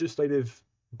a legislative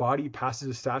body passes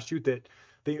a statute, that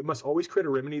they must always create a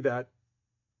remedy that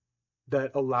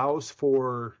allows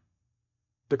for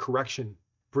the correction,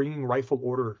 bringing rightful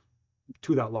order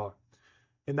to that law.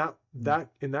 And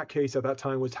in that case at that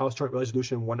time was House Joint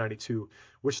Resolution 192,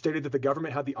 which stated that the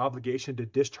government had the obligation to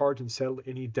discharge and settle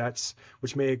any debts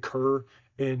which may occur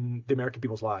in the American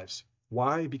people's lives.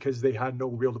 Why? Because they had no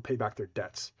will to pay back their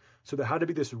debts. So there had to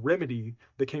be this remedy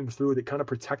that came through that kind of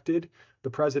protected the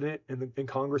president and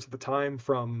Congress at the time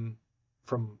from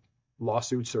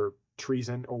lawsuits or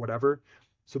treason or whatever.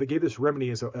 So they gave this remedy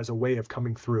as a way of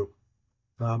coming through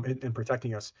and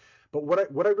protecting us. But what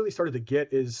I really started to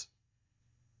get is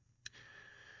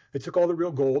they took all the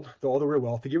real gold, all the real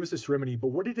wealth. They gave us this remedy. But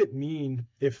what did it mean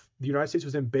if the United States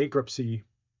was in bankruptcy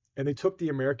and they took the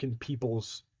American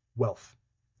people's wealth?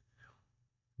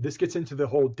 This gets into the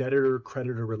whole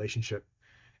debtor-creditor relationship.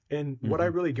 And what I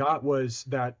really got was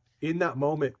that in that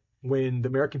moment, when the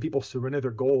American people surrender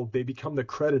their gold, they become the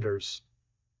creditors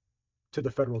to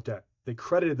the federal debt. They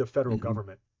credited the federal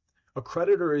government. A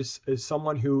creditor is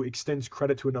someone who extends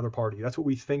credit to another party. That's what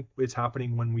we think is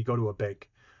happening when we go to a bank.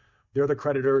 They're the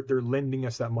creditor. They're lending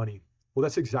us that money. Well,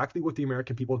 that's exactly what the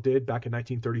American people did back in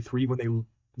 1933 when they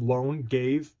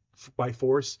gave by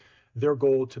force their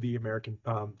gold to the American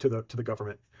to the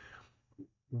government.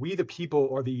 We the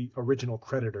people are the original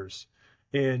creditors,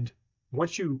 and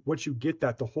once you get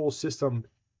that, the whole system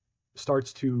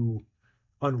starts to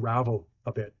unravel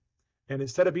a bit. And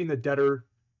instead of being the debtor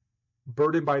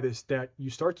burdened by this debt,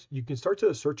 you can start to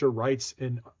assert your rights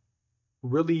and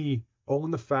really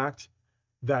own the fact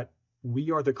that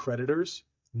we are the creditors,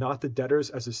 not the debtors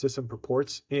as the system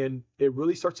purports. And it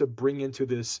really starts to bring into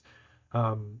this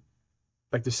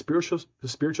like the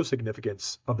spiritual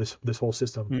significance of this whole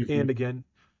system. And again,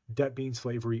 debt being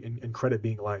slavery and credit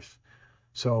being life.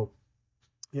 So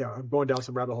yeah, I'm going down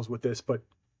some rabbit holes with this, but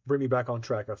bring me back on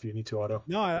track if you need to, Otto.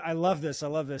 No, I love this. I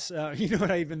love this. You know what?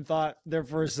 I even thought there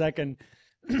for a second,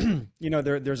 you know,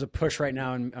 there's a push right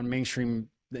now in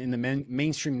the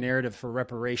mainstream narrative for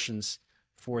reparations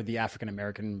for the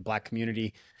African-American Black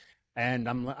community. And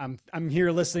I'm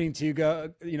here listening to you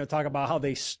go, you know, talk about how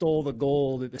they stole the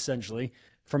gold essentially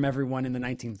from everyone in the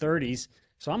 1930s.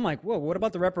 So I'm like, whoa, what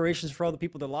about the reparations for all the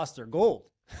people that lost their gold?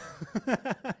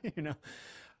 You know,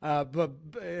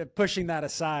 but pushing that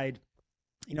aside,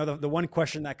 you know, the one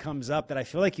question that comes up that I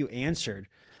feel like you answered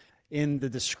in the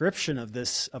description of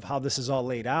this, of how this is all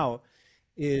laid out,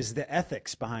 is the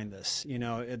ethics behind this, you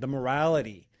know, the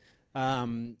morality.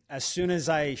 As soon as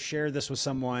I share this with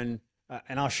someone,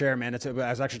 and I'll share, man, I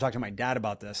was actually talking to my dad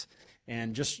about this,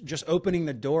 and just opening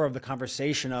the door of the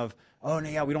conversation of, oh no,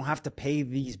 yeah, we don't have to pay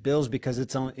these bills because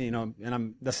it's on, you know,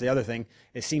 and that's the other thing.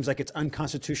 It seems like it's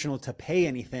unconstitutional to pay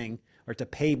anything or to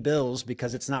pay bills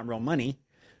because it's not real money.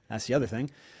 That's the other thing.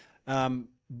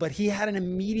 But he had an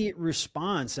immediate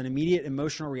response, an immediate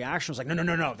emotional reaction. I was like,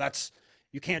 no,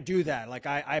 you can't do that. Like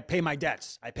I pay my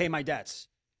debts. I pay my debts.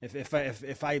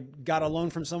 If I got a loan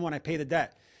from someone, I pay the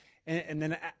debt. And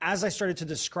then as I started to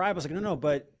describe, I was like, no,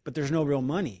 but there's no real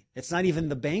money. It's not even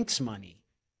the bank's money.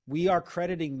 We are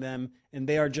crediting them and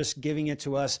they are just giving it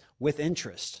to us with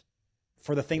interest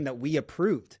for the thing that we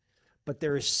approved. But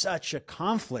there is such a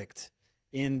conflict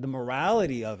in the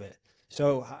morality of it.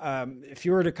 So if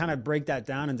you were to kind of break that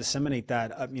down and disseminate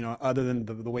that, you know, other than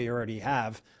the way you already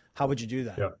have, how would you do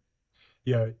that?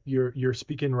 Yeah, you're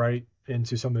speaking right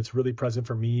into something that's really present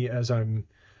for me as I'm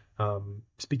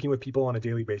speaking with people on a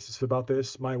daily basis about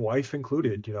this, my wife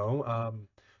included, you know,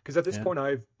 because at this point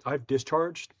I've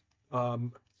discharged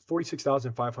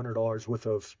 $46,500 worth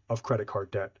of credit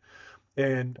card debt.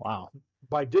 And wow,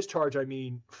 by discharge, I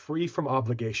mean free from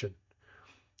obligation.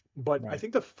 But I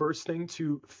think the first thing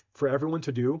for everyone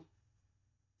to do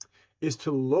is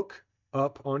to look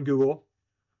up on Google,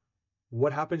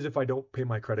 what happens if I don't pay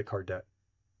my credit card debt?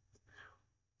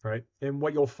 Right? And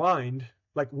what you'll find,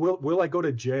 like, will I go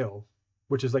to jail?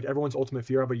 Which is like everyone's ultimate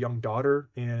fear. I have a young daughter,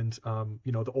 and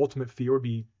you know, the ultimate fear would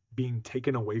be being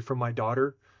taken away from my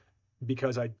daughter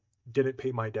because I didn't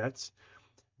pay my debts.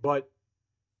 But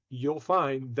you'll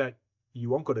find that you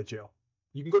won't go to jail.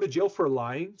 You can go to jail for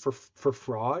lying, for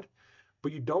fraud,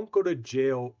 but you don't go to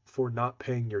jail for not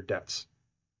paying your debts.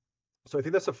 So I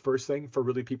think that's the first thing for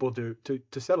really people to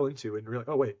settle into and realize,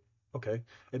 oh wait, okay.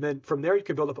 And then from there you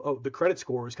can build up. The credit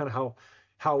score is kind of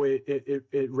how it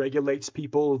regulates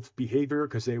people's behavior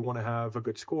because they want to have a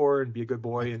good score and be a good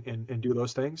boy and do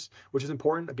those things, which is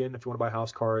important, again, if you want to buy a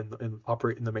house, car, and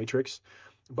operate in the matrix.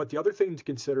 But the other thing to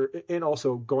consider, and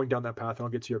also going down that path, and I'll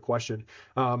get to your question,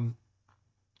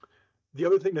 the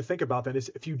other thing to think about then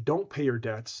is if you don't pay your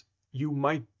debts, you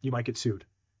might get sued,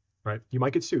 right? You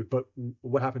might get sued, but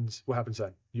what happens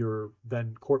then? You're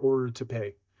then court ordered to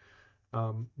pay.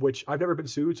 Which I've never been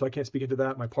sued, so I can't speak into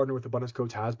that. My partner with Abundance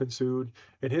Coach has been sued,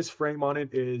 and his frame on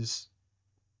it is,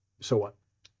 so what?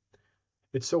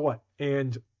 It's so what?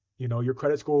 And, you know, your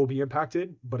credit score will be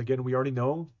impacted, but again, we already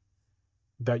know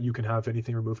that you can have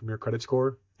anything removed from your credit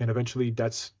score, and eventually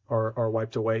debts are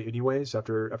wiped away anyways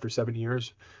after 7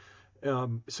 years.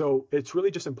 So it's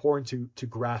really just important to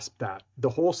grasp that the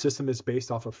whole system is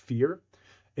based off of fear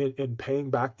and paying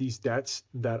back these debts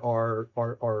that are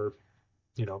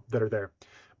that are there.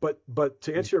 But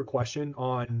to answer your question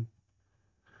on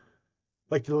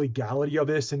like the legality of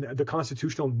this and the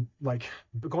constitutional, like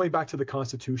going back to the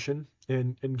Constitution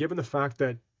and given the fact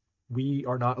that we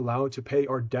are not allowed to pay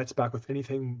our debts back with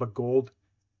anything but gold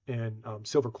and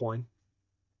silver coin,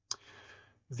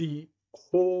 the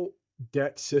whole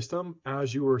debt system,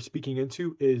 as you were speaking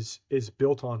into, is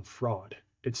built on fraud.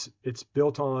 It's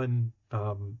built on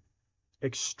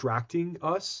extracting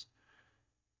us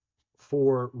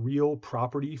for real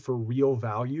property, for real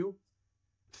value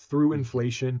through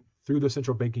inflation, through the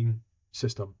central banking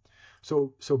system.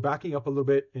 So backing up a little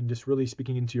bit and just really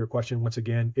speaking into your question once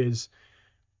again is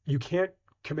you can't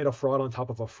commit a fraud on top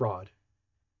of a fraud,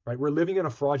 right? We're living in a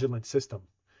fraudulent system.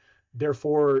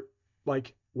 Therefore,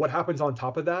 like what happens on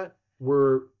top of that,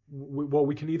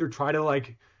 we can either try to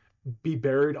like be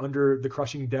buried under the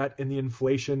crushing debt and the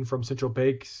inflation from central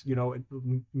banks,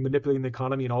 manipulating the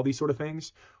economy and all these sort of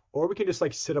things, or we can just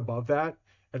like sit above that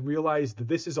and realize that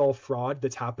this is all fraud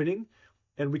that's happening,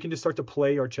 and we can just start to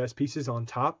play our chess pieces on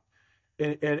top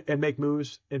and make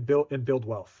moves and build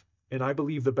wealth. And I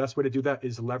believe the best way to do that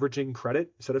is leveraging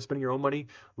credit instead of spending your own money,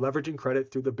 leveraging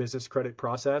credit through the business credit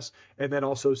process, and then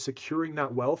also securing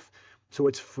that wealth so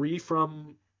it's free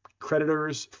from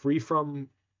creditors, free from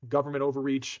government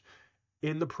overreach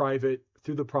in the private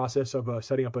through the process of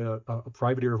setting up a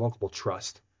private irrevocable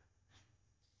trust.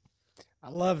 I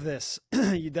love this.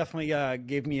 You definitely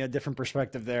gave me a different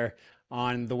perspective there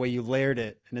on the way you layered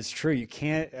it, and it's true. You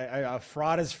can't.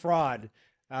 Fraud is fraud,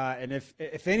 and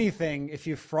if anything, if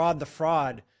you fraud the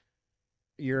fraud,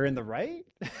 you're in the right.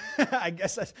 I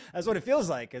guess that's what it feels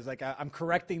like. It's like I'm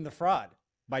correcting the fraud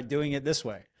by doing it this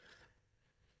way.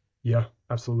 Yeah,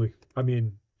 absolutely. I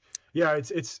mean, yeah,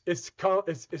 it's there's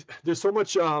so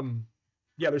much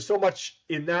there's so much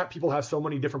in that. People have so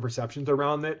many different perceptions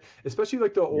around it, especially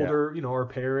like the Yeah. older, our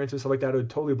parents and stuff like that. It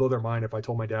would totally blow their mind if I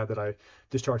told my dad that I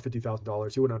discharged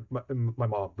 $50,000. He wouldn't. My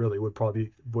mom really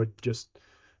would just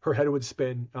her head would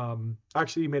spin. I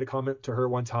actually made a comment to her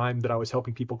one time that I was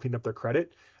helping people clean up their credit,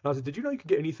 and I was like, "Did you know you could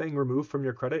get anything removed from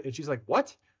your credit?" And she's like,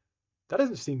 "What? That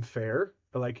doesn't seem fair."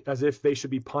 Like as if they should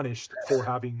be punished for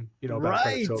having bad credit.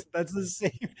 Right. So That's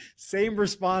the same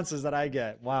responses that I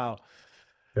get. Wow.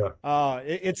 yeah,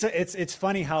 It's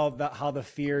funny how the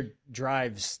fear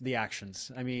drives the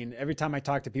actions. I mean, every time I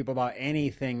talk to people about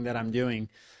anything that I'm doing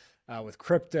with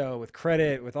crypto, with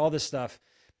credit, with all this stuff,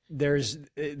 there's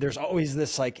always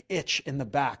this like itch in the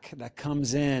back that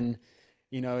comes in,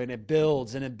 and it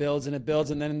builds and it builds and it builds,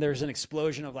 and then there's an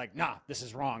explosion of like, nah, this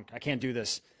is wrong. I can't do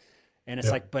this. And it's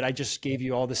yeah, like, but I just gave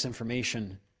you all this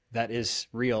information that is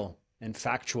real and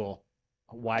factual.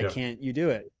 Why yeah, can't you do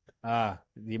it? The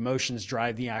emotions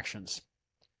drive the actions.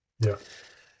 yeah,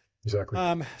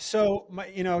 exactly. So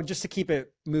just to keep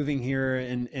it moving here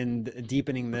and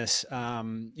deepening this,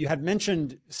 you had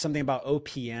mentioned something about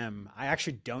OPM. I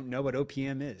actually don't know what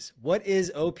OPM is. What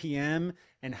is OPM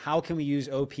and how can we use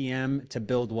OPM to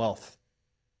build wealth?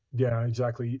 Yeah,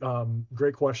 exactly.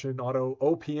 Great question, Otto.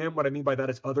 OPM, what I mean by that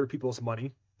is other people's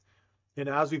money. And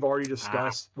as we've already Ah,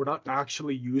 discussed, we're not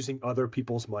actually using other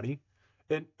people's money.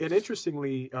 And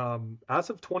interestingly, as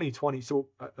of 2020, so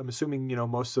I'm assuming,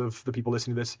 most of the people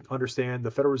listening to this understand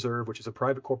the Federal Reserve, which is a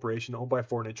private corporation owned by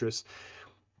foreign interests.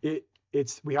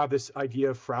 We have this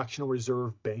idea of fractional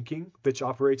reserve banking, which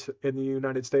operates in the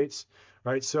United States,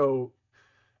 right? So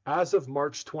as of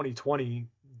March 2020,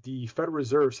 the Federal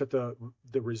Reserve set the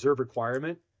reserve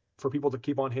requirement for people to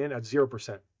keep on hand at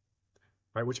 0%,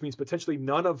 right? Which means potentially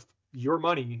none of your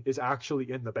money is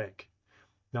actually in the bank.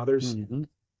 Now there's mhm.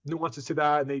 nuances to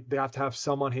that, and they have to have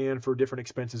some on hand for different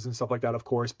expenses and stuff like that, of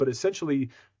course. But essentially,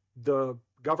 the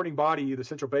governing body, the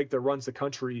central bank that runs the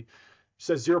country,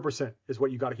 says 0% is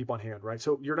what you got to keep on hand, right?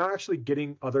 So you're not actually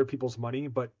getting other people's money,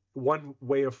 but one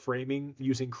way of framing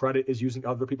using credit is using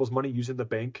other people's money, using the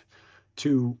bank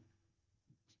to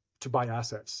buy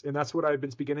assets. And that's what I've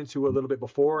been speaking into a little bit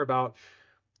before about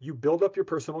you build up your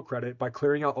personal credit by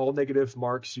clearing out all negative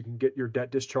marks. You can get your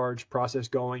debt discharge process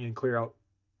going and clear out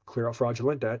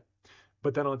fraudulent debt.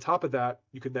 But then on top of that,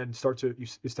 you can then start to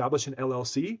establish an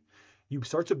LLC. You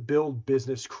start to build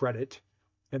business credit,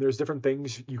 and there's different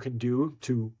things you can do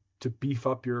to beef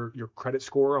up your credit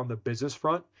score on the business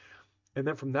front. And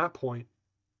then from that point,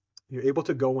 you're able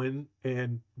to go in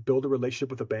and build a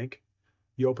relationship with a bank.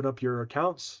 You open up your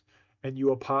accounts and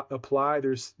you apply.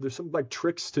 There's some like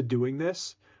tricks to doing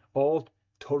this, all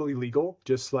totally legal,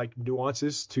 just like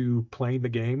nuances to playing the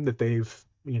game that they've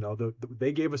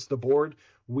they gave us the board.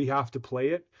 We have to play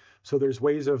it. So there's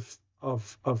ways of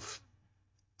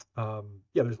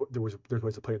yeah, there's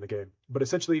ways to play in the game. But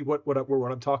essentially, what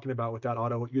I'm talking about with that,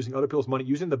 Otto, using other people's money,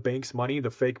 using the bank's money, the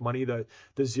fake money, the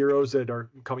zeros that are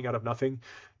coming out of nothing,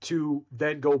 to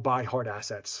then go buy hard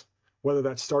assets. Whether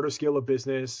that's start or scale a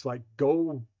business, like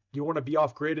you want to be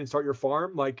off grid and start your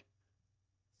farm, like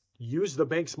use the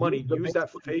bank's money, use that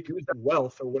fake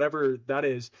wealth or whatever that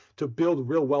is to build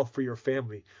real wealth for your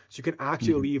family, so you can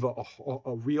actually leave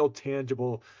a real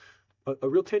tangible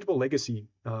legacy.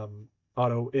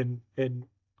 Otto, in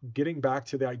getting back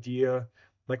to the idea,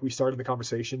 like we started the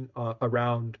conversation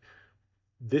around,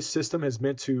 this system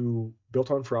built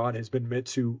on fraud, has been meant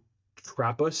to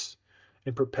trap us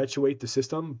and perpetuate the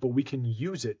system, but we can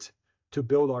use it to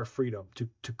build our freedom,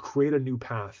 to create a new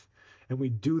path. And we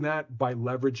do that by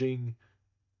leveraging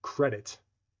credit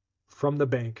from the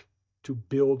bank to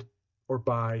build or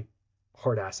buy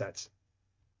hard assets.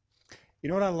 You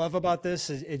know what I love about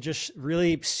this is it just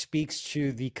really speaks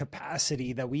to the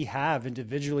capacity that we have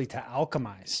individually to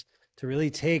alchemize, to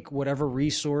really take whatever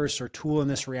resource or tool in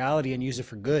this reality and use it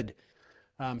for good.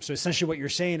 So essentially what you're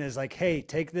saying is like, hey,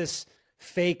 take this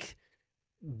fake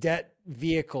debt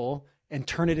vehicle and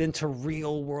turn it into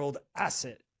real world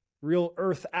asset, real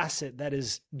earth asset that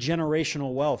is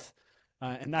generational wealth.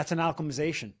 And that's an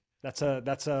alchemization. That's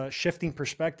a shifting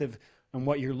perspective on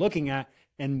what you're looking at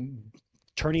and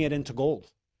turning it into gold.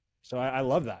 So I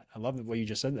love that. I love what you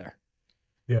just said there.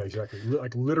 Yeah, exactly.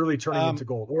 Like literally turning into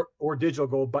gold or digital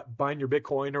gold, but buying your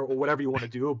Bitcoin or whatever you want to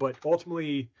do, but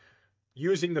ultimately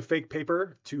using the fake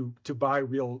paper to buy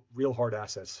real hard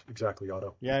assets. Exactly,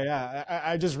 Otto. Yeah.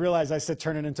 I just realized I said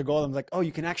turn it into gold. I'm like, oh,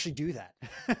 you can actually do that.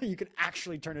 You can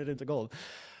actually turn it into gold.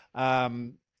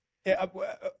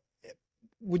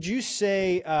 Would you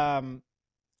say,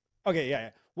 okay,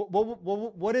 yeah.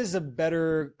 What is a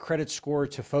better credit score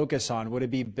to focus on? Would it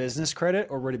be business credit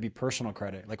or would it be personal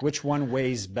credit? Like which one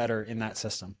weighs better in that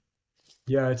system?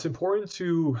 Yeah, it's important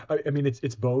to, I mean,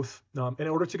 it's both. In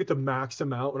order to get the max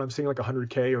amount, when I'm saying like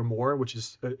 100K or more, which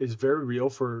is very real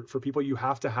for people, you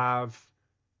have to have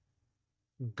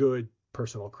good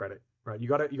personal credit, right? You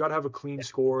gotta have a clean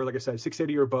score. Like I said,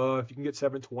 680 or above. If you can get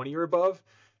 720 or above,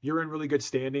 you're in really good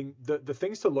standing. The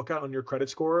things to look at on your credit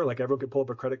score, like everyone can pull up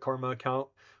a Credit Karma account.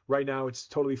 Right now, it's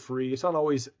totally free. It's not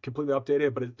always completely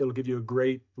updated, but it'll give you a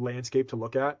great landscape to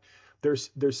look at.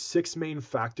 There's 6 main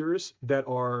factors that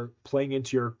are playing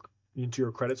into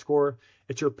your credit score.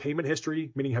 It's your payment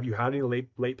history, meaning have you had any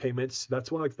late payments?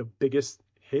 That's one of like the biggest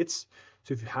hits.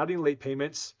 So if you've had any late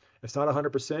payments, it's not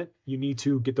 100%, you need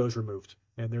to get those removed.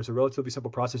 And there's a relatively simple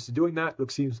process to doing that.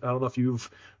 It seems, I don't know if you've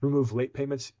removed late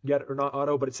payments yet or not,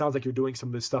 Otto, but it sounds like you're doing some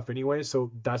of this stuff anyway.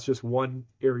 So that's just one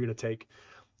area to take.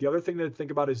 The other thing to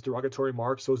think about is derogatory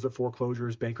marks. Those are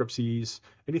foreclosures, bankruptcies,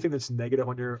 anything that's negative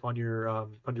on your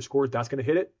scores, that's going to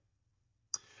hit it.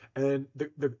 And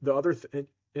the other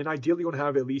and ideally you want to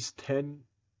have at least 10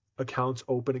 accounts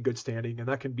open in good standing, and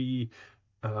that can be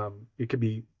it could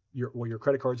be your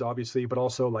credit cards, obviously, but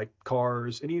also like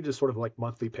cars, any just sort of like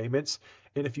monthly payments.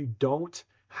 And if you don't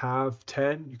have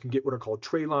 10, you can get what are called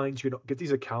trade lines. You get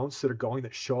these accounts that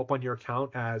show up on your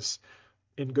account as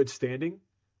in good standing.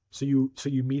 So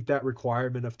you meet that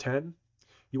requirement of 10.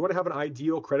 You want to have an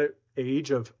ideal credit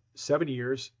age of 7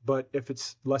 years, but if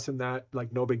it's less than that,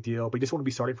 like no big deal. But you just want to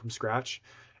be starting from scratch.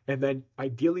 And then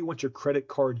ideally want your credit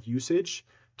card usage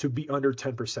to be under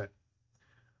 10%.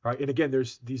 All right. And again,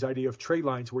 there's these idea of trade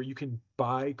lines where you can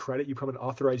buy credit, you become an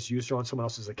authorized user on someone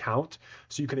else's account.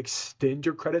 So you can extend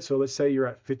your credit. So let's say you're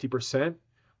at 50%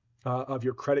 of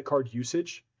your credit card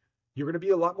usage. You're going to be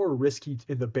a lot more risky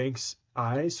in the bank's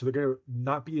eyes. So they're going to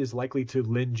not be as likely to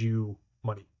lend you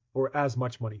money or as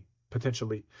much money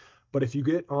potentially. But if you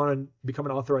become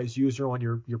an authorized user on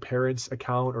your parents'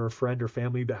 account or a friend or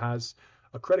family that has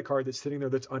a credit card that's sitting there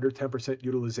that's under 10%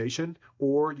 utilization,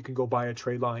 or you can go buy a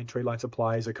trade line. Trade Line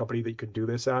Supply is a company that you can do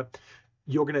this at.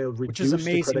 You're going to reduce Which is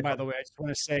amazing, the by the way. I just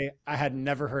want to say I had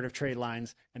never heard of trade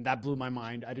lines, and that blew my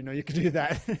mind. I didn't know you could do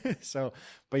that. So,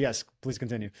 but yes, please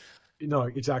continue. No,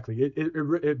 exactly.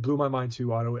 It blew my mind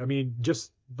too, Otto. I mean,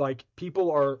 just like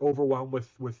people are overwhelmed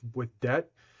with debt,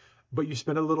 but you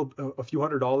spend a few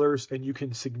 $100s and you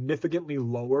can significantly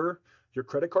lower your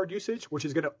credit card usage, which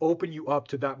is going to open you up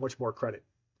to that much more credit.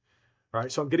 All right.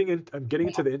 So I'm getting into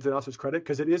the ins and outs of credit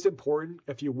because it is important.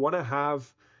 If you want to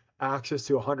have access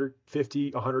to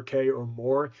 150, 100K or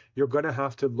more, you're going to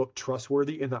have to look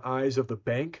trustworthy in the eyes of the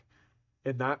bank.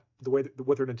 And what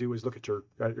they're going to do is look at your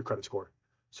credit score.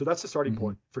 So that's the starting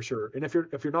point for sure. And if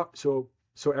you're not, so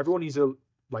everyone needs to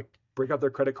like break out their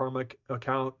Credit Karma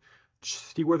account,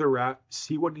 see where they're at,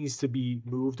 see what needs to be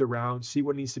moved around, see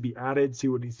what needs to be added, see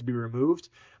what needs to be removed.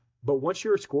 But once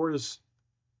your score is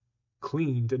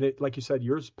cleaned, and it, like you said,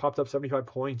 yours popped up 75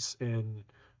 points in,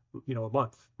 a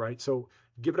month, right? So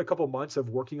give it a couple months of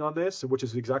working on this, which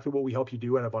is exactly what we help you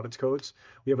do at Abundance Codes.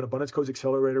 We have an Abundance Codes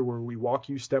accelerator where we walk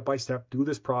you step by step through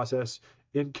this process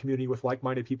in community with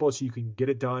like-minded people so you can get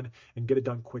it done and get it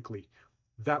done quickly.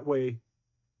 That way,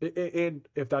 and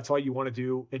if that's all you want to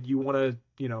do and you want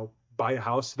to, buy a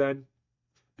house, then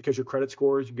because your credit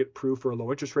scores, you get approved for a low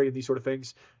interest rate and these sort of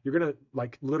things, you're going to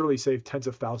like literally save tens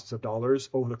of thousands of dollars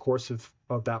over the course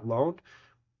of that loan.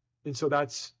 And so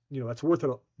that's worth it.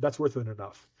 That's worth it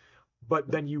enough. But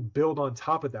then you build on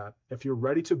top of that. If you're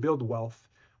ready to build wealth,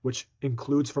 which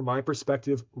includes, from my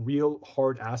perspective, real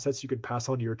hard assets you can pass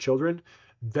on to your children,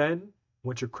 then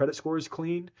once your credit score is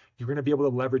clean, you're going to be able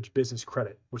to leverage business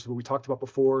credit, which is what we talked about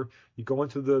before. You go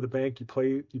into the bank, you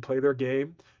play their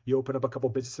game, you open up a couple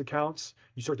business accounts,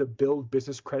 you start to build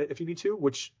business credit if you need to,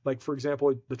 which, like, for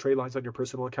example, the trade lines on your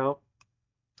personal account,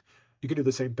 you can do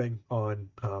the same thing on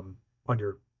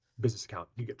your business account.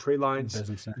 You get trade lines,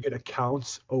 you get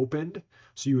accounts opened.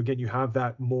 So you have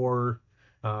that more,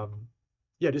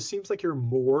 it just seems like you're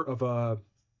more of a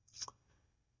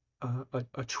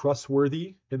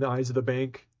trustworthy in the eyes of the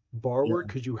bank borrower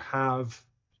because you have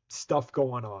stuff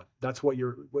going on. That's what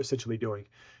you're essentially doing.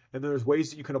 And there's ways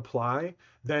that you can apply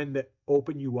then that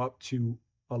open you up to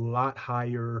a lot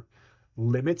higher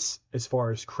limits as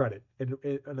far as credit. And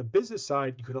on the business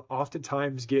side, you can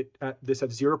oftentimes get at this at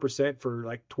 0% for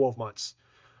like 12 months.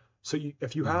 So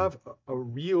if you have a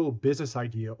real business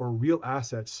idea or real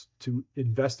assets to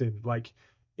invest in, like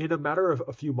in a matter of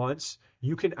a few months,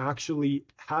 you can actually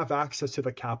have access to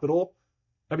the capital.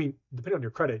 I mean, depending on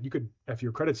your credit, if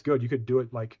your credit's good, you could do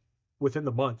it like within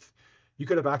the month. You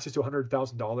could have access to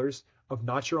 $100,000 of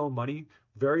not your own money,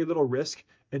 very little risk,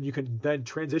 and you can then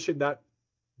transition that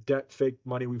debt, fake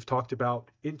money we've talked about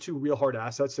into real hard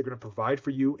assets that are going to provide for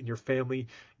you and your family,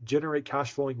 generate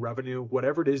cash flowing revenue,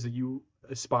 whatever it is that you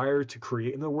aspire to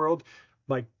create in the world.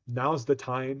 Like, now's the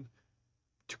time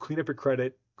to clean up your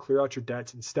credit, clear out your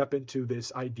debts, and step into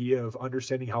this idea of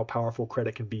understanding how powerful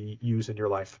credit can be used in your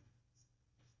life.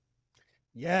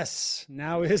 Yes,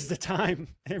 now is the time.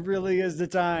 It really is the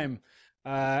time.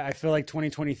 I feel like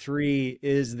 2023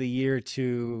 is the year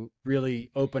to really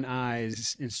open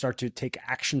eyes and start to take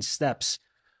action steps.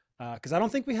 Because I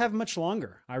don't think we have much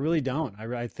longer. I really don't.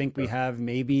 I think we have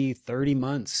maybe 30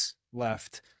 months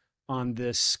left on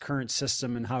this current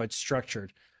system and how it's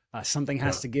structured. Something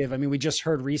has to give. I mean, we just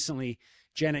heard recently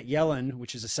Janet Yellen,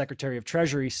 which is the Secretary of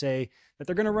Treasury, say that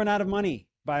they're going to run out of money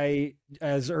by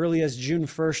as early as June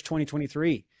 1st,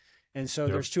 2023. And so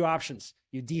there's two options.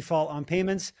 You default on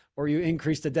payments or you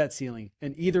increase the debt ceiling.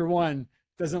 And either one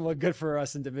doesn't look good for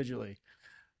us individually.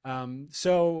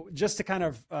 So just to kind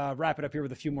of wrap it up here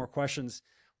with a few more questions,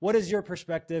 what is your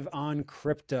perspective on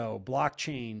crypto,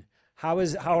 blockchain? How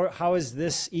is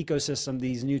this ecosystem,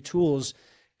 these new tools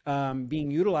being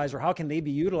utilized, or how can they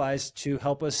be utilized to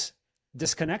help us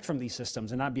disconnect from these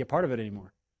systems and not be a part of it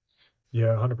anymore?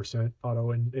 Yeah, 100%,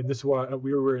 Otto. And this is why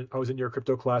I was in your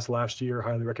crypto class last year.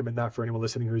 Highly recommend that for anyone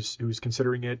listening who's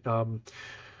considering it.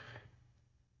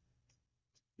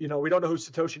 We don't know who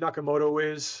Satoshi Nakamoto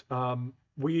is.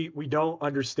 We don't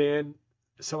understand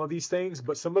some of these things,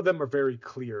 but some of them are very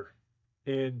clear.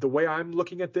 And the way I'm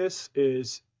looking at this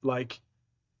is like,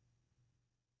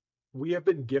 we have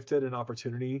been gifted an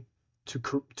opportunity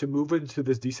to move into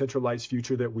this decentralized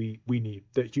future that we need,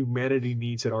 that humanity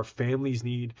needs, that our families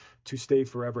need to stay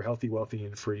forever healthy, wealthy,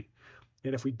 and free.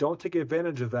 And if we don't take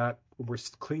advantage of that, we're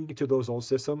clinging to those old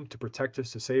systems to protect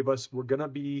us, to save us. We're gonna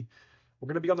be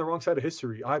on the wrong side of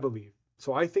history, I believe.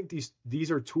 So I think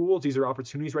these are tools, these are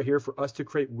opportunities right here for us to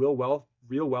create real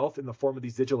wealth in the form of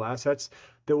these digital assets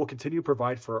that will continue to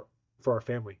provide for our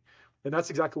family. And that's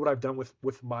exactly what I've done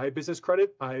with my business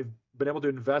credit. I've been able to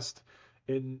invest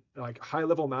in like high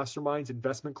level masterminds,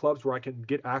 investment clubs where I can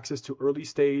get access to early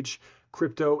stage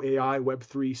crypto, AI,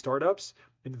 Web3 startups,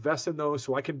 invest in those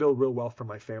so I can build real wealth for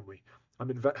my family.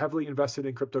 I'm heavily invested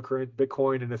in cryptocurrency,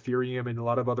 Bitcoin and Ethereum and a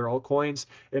lot of other altcoins,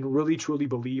 and really truly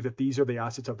believe that these are the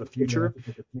assets of the future.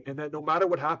 And that no matter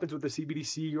what happens with the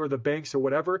CBDC or the banks or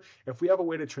whatever, if we have a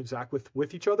way to transact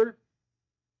with each other,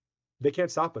 they can't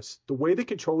stop us. The way they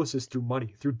control us is through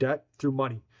money, through debt, through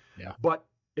money. Yeah. But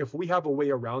if we have a way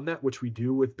around that, which we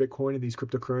do with Bitcoin and these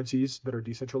cryptocurrencies that are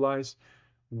decentralized,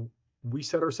 we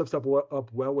set ourselves up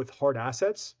well with hard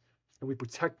assets, and we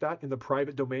protect that in the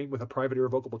private domain with a private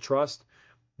irrevocable trust,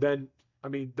 then, I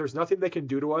mean, there's nothing they can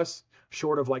do to us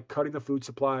short of like cutting the food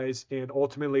supplies and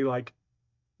ultimately like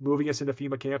moving us into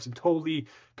FEMA camps and totally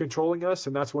controlling us.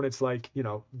 And that's when it's like,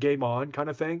 game on kind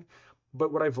of thing.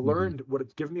 But what I've Hmm. learned, what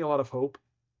it's given me a lot of hope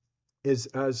is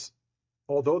as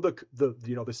although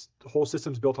this whole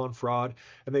system's built on fraud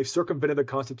and they've circumvented the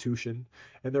Constitution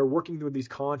and they're working with these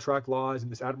contract laws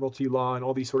and this admiralty law and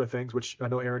all these sort of things, which I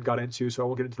know Aaron got into, so I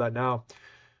won't get into that now.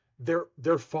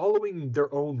 They're following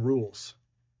their own rules,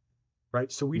 right?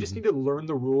 So we just Hmm. need to learn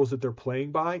the rules that they're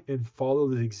playing by and follow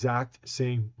the exact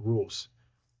same rules.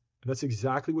 And that's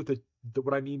exactly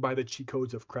what I mean by the cheat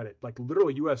codes of credit. Like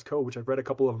literal US code, which I've read a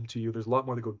couple of them to you. There's a lot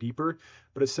more that go deeper,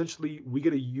 but essentially we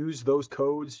got to use those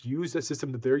codes, use the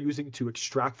system that they're using to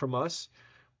extract from us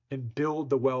and build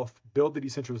the wealth, build the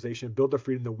decentralization, build the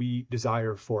freedom that we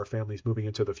desire for our families moving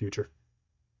into the future.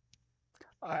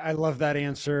 I love that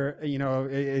answer.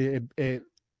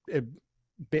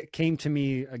 It came to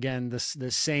me again, this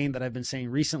saying that I've been saying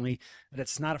recently, that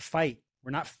it's not a fight. We're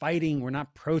not fighting. We're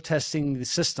not protesting the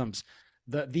systems.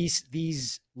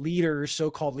 These leaders,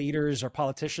 so-called leaders or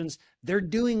politicians, they're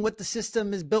doing what the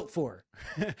system is built for.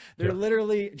 They're Yeah.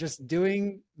 literally just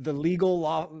doing the legal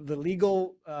law, the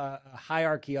legal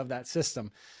hierarchy of that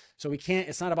system. So we can't.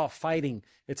 It's not about fighting.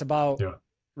 It's about Yeah.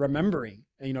 remembering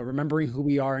who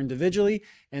we are individually,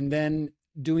 and then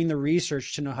doing the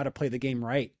research to know how to play the game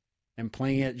right and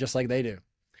playing it just like they do.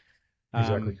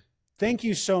 Exactly. Thank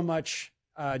you so much,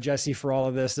 Jesse, for all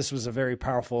of this. This was a very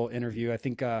powerful interview. I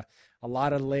think a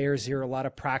lot of layers here, a lot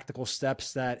of practical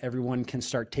steps that everyone can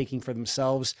start taking for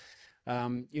themselves.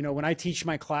 When I teach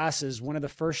my classes, one of the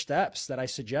first steps that I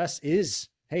suggest is,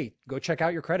 hey, go check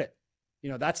out your credit.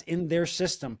 That's in their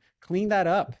system. Clean that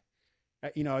up.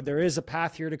 There is a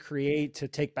path here to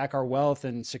take back our wealth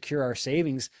and secure our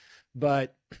savings,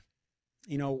 but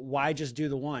why just do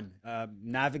the one?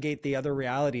 Navigate the other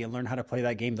reality and learn how to play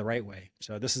that game the right way.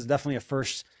 So this is definitely a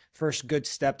first good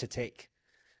step to take.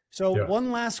 So Yeah.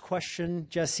 one last question,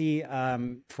 Jesse,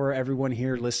 for everyone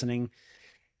here listening.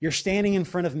 You're standing in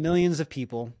front of millions of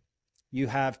people. You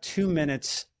have 2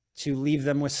 minutes to leave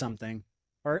them with something,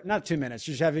 or not 2 minutes.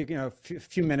 You just have a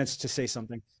few minutes to say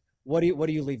something. What do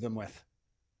you leave them with?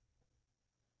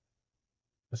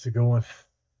 That's a good one.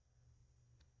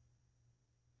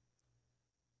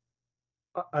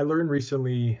 I learned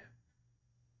recently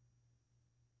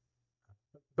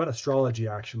about astrology.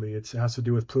 Actually, it has to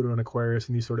do with Pluto and Aquarius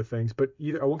and these sort of things. But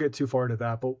either I won't get too far into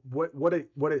that. But what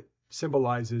it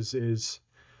symbolizes is,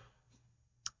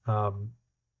 um,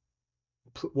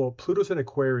 Pluto's in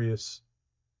Aquarius,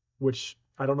 which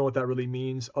I don't know what that really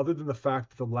means, other than the fact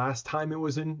that the last time that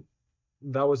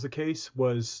was the case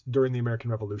was during the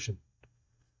American Revolution,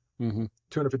 Mm-hmm.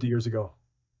 250 years ago,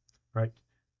 right?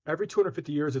 Every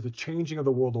 250 years is a changing of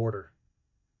the world order.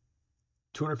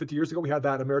 250 years ago, we had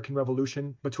that American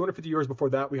Revolution, but 250 years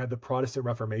before that, we had the Protestant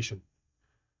Reformation.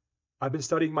 I've been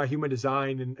studying my human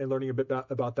design and learning a bit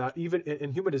about that. Even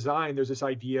in human design, there's this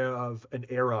idea of an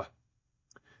era.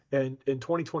 And in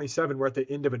 2027, we're at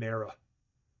the end of an era.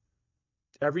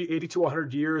 Every 80 to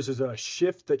 100 years is a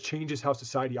shift that changes how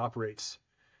society operates.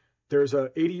 There's a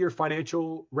 80-year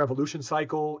financial revolution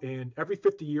cycle, and every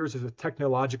 50 years is a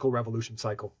technological revolution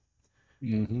cycle.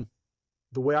 Mm-hmm.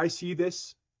 The way I see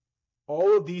this,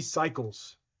 all of these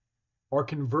cycles are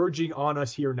converging on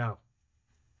us here now.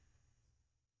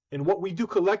 And what we do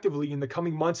collectively in the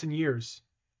coming months and years,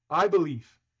 I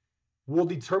believe, will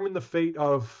determine the fate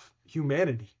of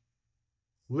humanity,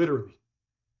 literally.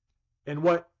 And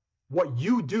what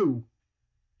you do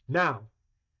now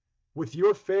with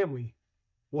your family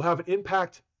will have an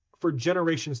impact for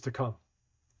generations to come.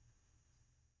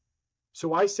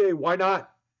 So I say, why not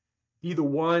be the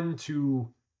one to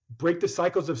break the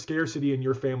cycles of scarcity in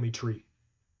your family tree?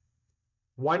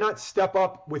 Why not step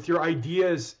up with your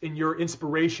ideas and your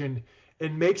inspiration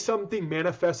and make something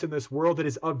manifest in this world that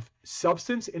is of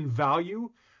substance and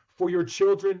value for your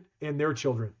children and their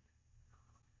children?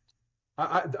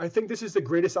 I think this is the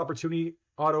greatest opportunity,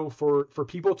 Otto, for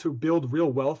people to build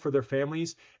real wealth for their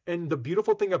families. And the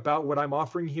beautiful thing about what I'm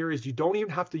offering here is you don't even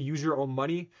have to use your own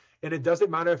money. And it doesn't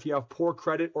matter if you have poor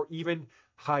credit or even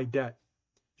high debt.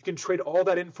 You can trade all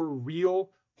that in for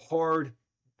real, hard,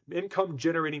 income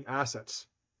generating assets.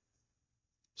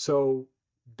 So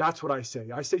that's what I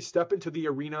say. I say step into the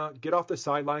arena, get off the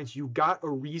sidelines. You've got a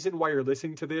reason why you're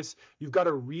listening to this. You've got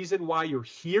a reason why you're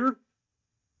here.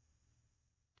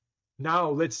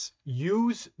 Now let's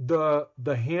use the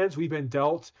hands we've been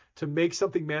dealt to make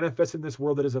something manifest in this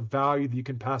world that is of value that you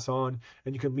can pass on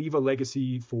and you can leave a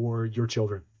legacy for your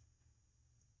children.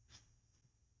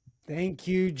 Thank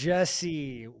you,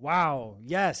 Jesse. Wow.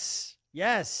 Yes.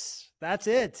 Yes. That's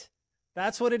it.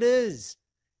 That's what it is.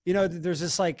 There's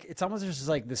this like, it's almost just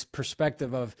like this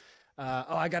perspective of,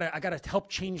 oh, I gotta help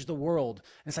change the world.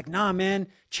 And it's like, nah, man,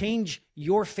 change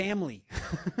your family.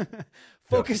 Yeah.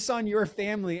 Focus on your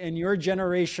family and your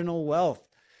generational wealth.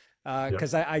 Yeah.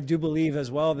 Because I do believe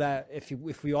as well that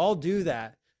if we all do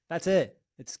that, that's it.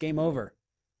 It's game over.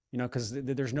 Because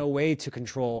there's no way to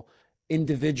control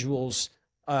individuals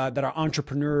that are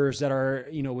entrepreneurs that are,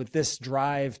 with this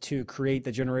drive to create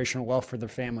the generational wealth for their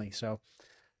family. So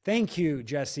thank you,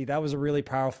 Jesse. That was a really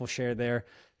powerful share there.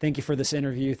 Thank you for this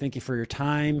interview. Thank you for your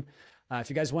time. If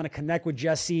you guys want to connect with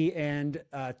Jesse and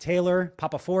Taylor,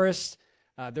 Papa Forrest,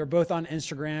 they're both on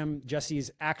Instagram.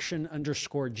 Jesse's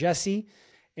action_Jesse.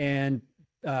 And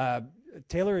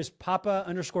Taylor is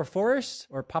Papa_Forrest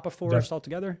or Papa Forrest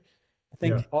altogether. I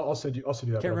think. Yeah, I'll send you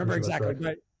that. Can't remember exactly,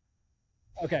 but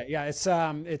okay, yeah, it's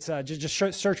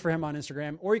just search for him on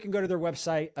Instagram, or you can go to their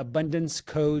website,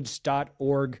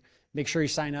 abundancecodes.org. Make sure you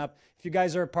sign up. If you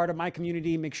guys are a part of my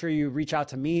community, make sure you reach out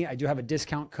to me. I do have a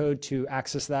discount code to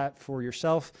access that for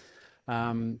yourself.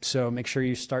 So make sure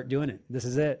you start doing it. This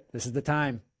is it. This is the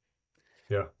time.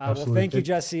 Yeah, well, thank you,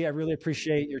 Jesse. I really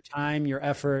appreciate your time, your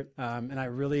effort, and I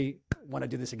really want to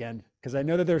do this again because I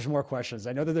know that there's more questions.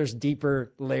 I know that there's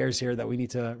deeper layers here that we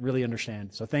need to really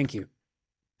understand. So thank you.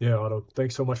 Yeah, Otto,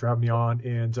 thanks so much for having me on,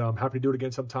 and I'm happy to do it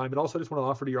again sometime. And also, I just want to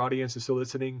offer to your audience who's still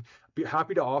listening, be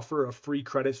happy to offer a free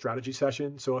credit strategy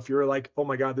session. So if you're like, oh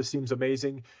my God, this seems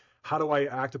amazing, how do I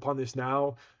act upon this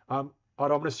now?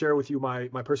 Otto, I'm going to share with you my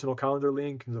personal calendar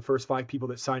link, and the first 5 people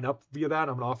that sign up via that,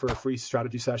 I'm going to offer a free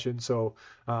strategy session. So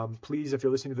please, if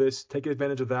you're listening to this, take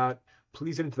advantage of that.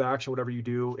 Please get into the action, whatever you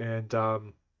do,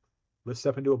 and let's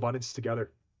step into abundance together.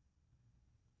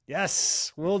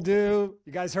 Yes, we'll do.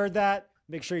 You guys heard that?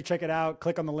 Make sure you check it out.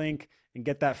 Click on the link and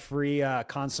get that free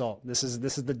consult. This is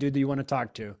the dude that you want to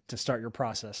talk to start your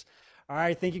process. All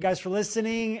right. Thank you guys for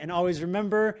listening. And always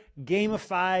remember,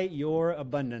 gamify your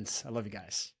abundance. I love you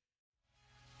guys.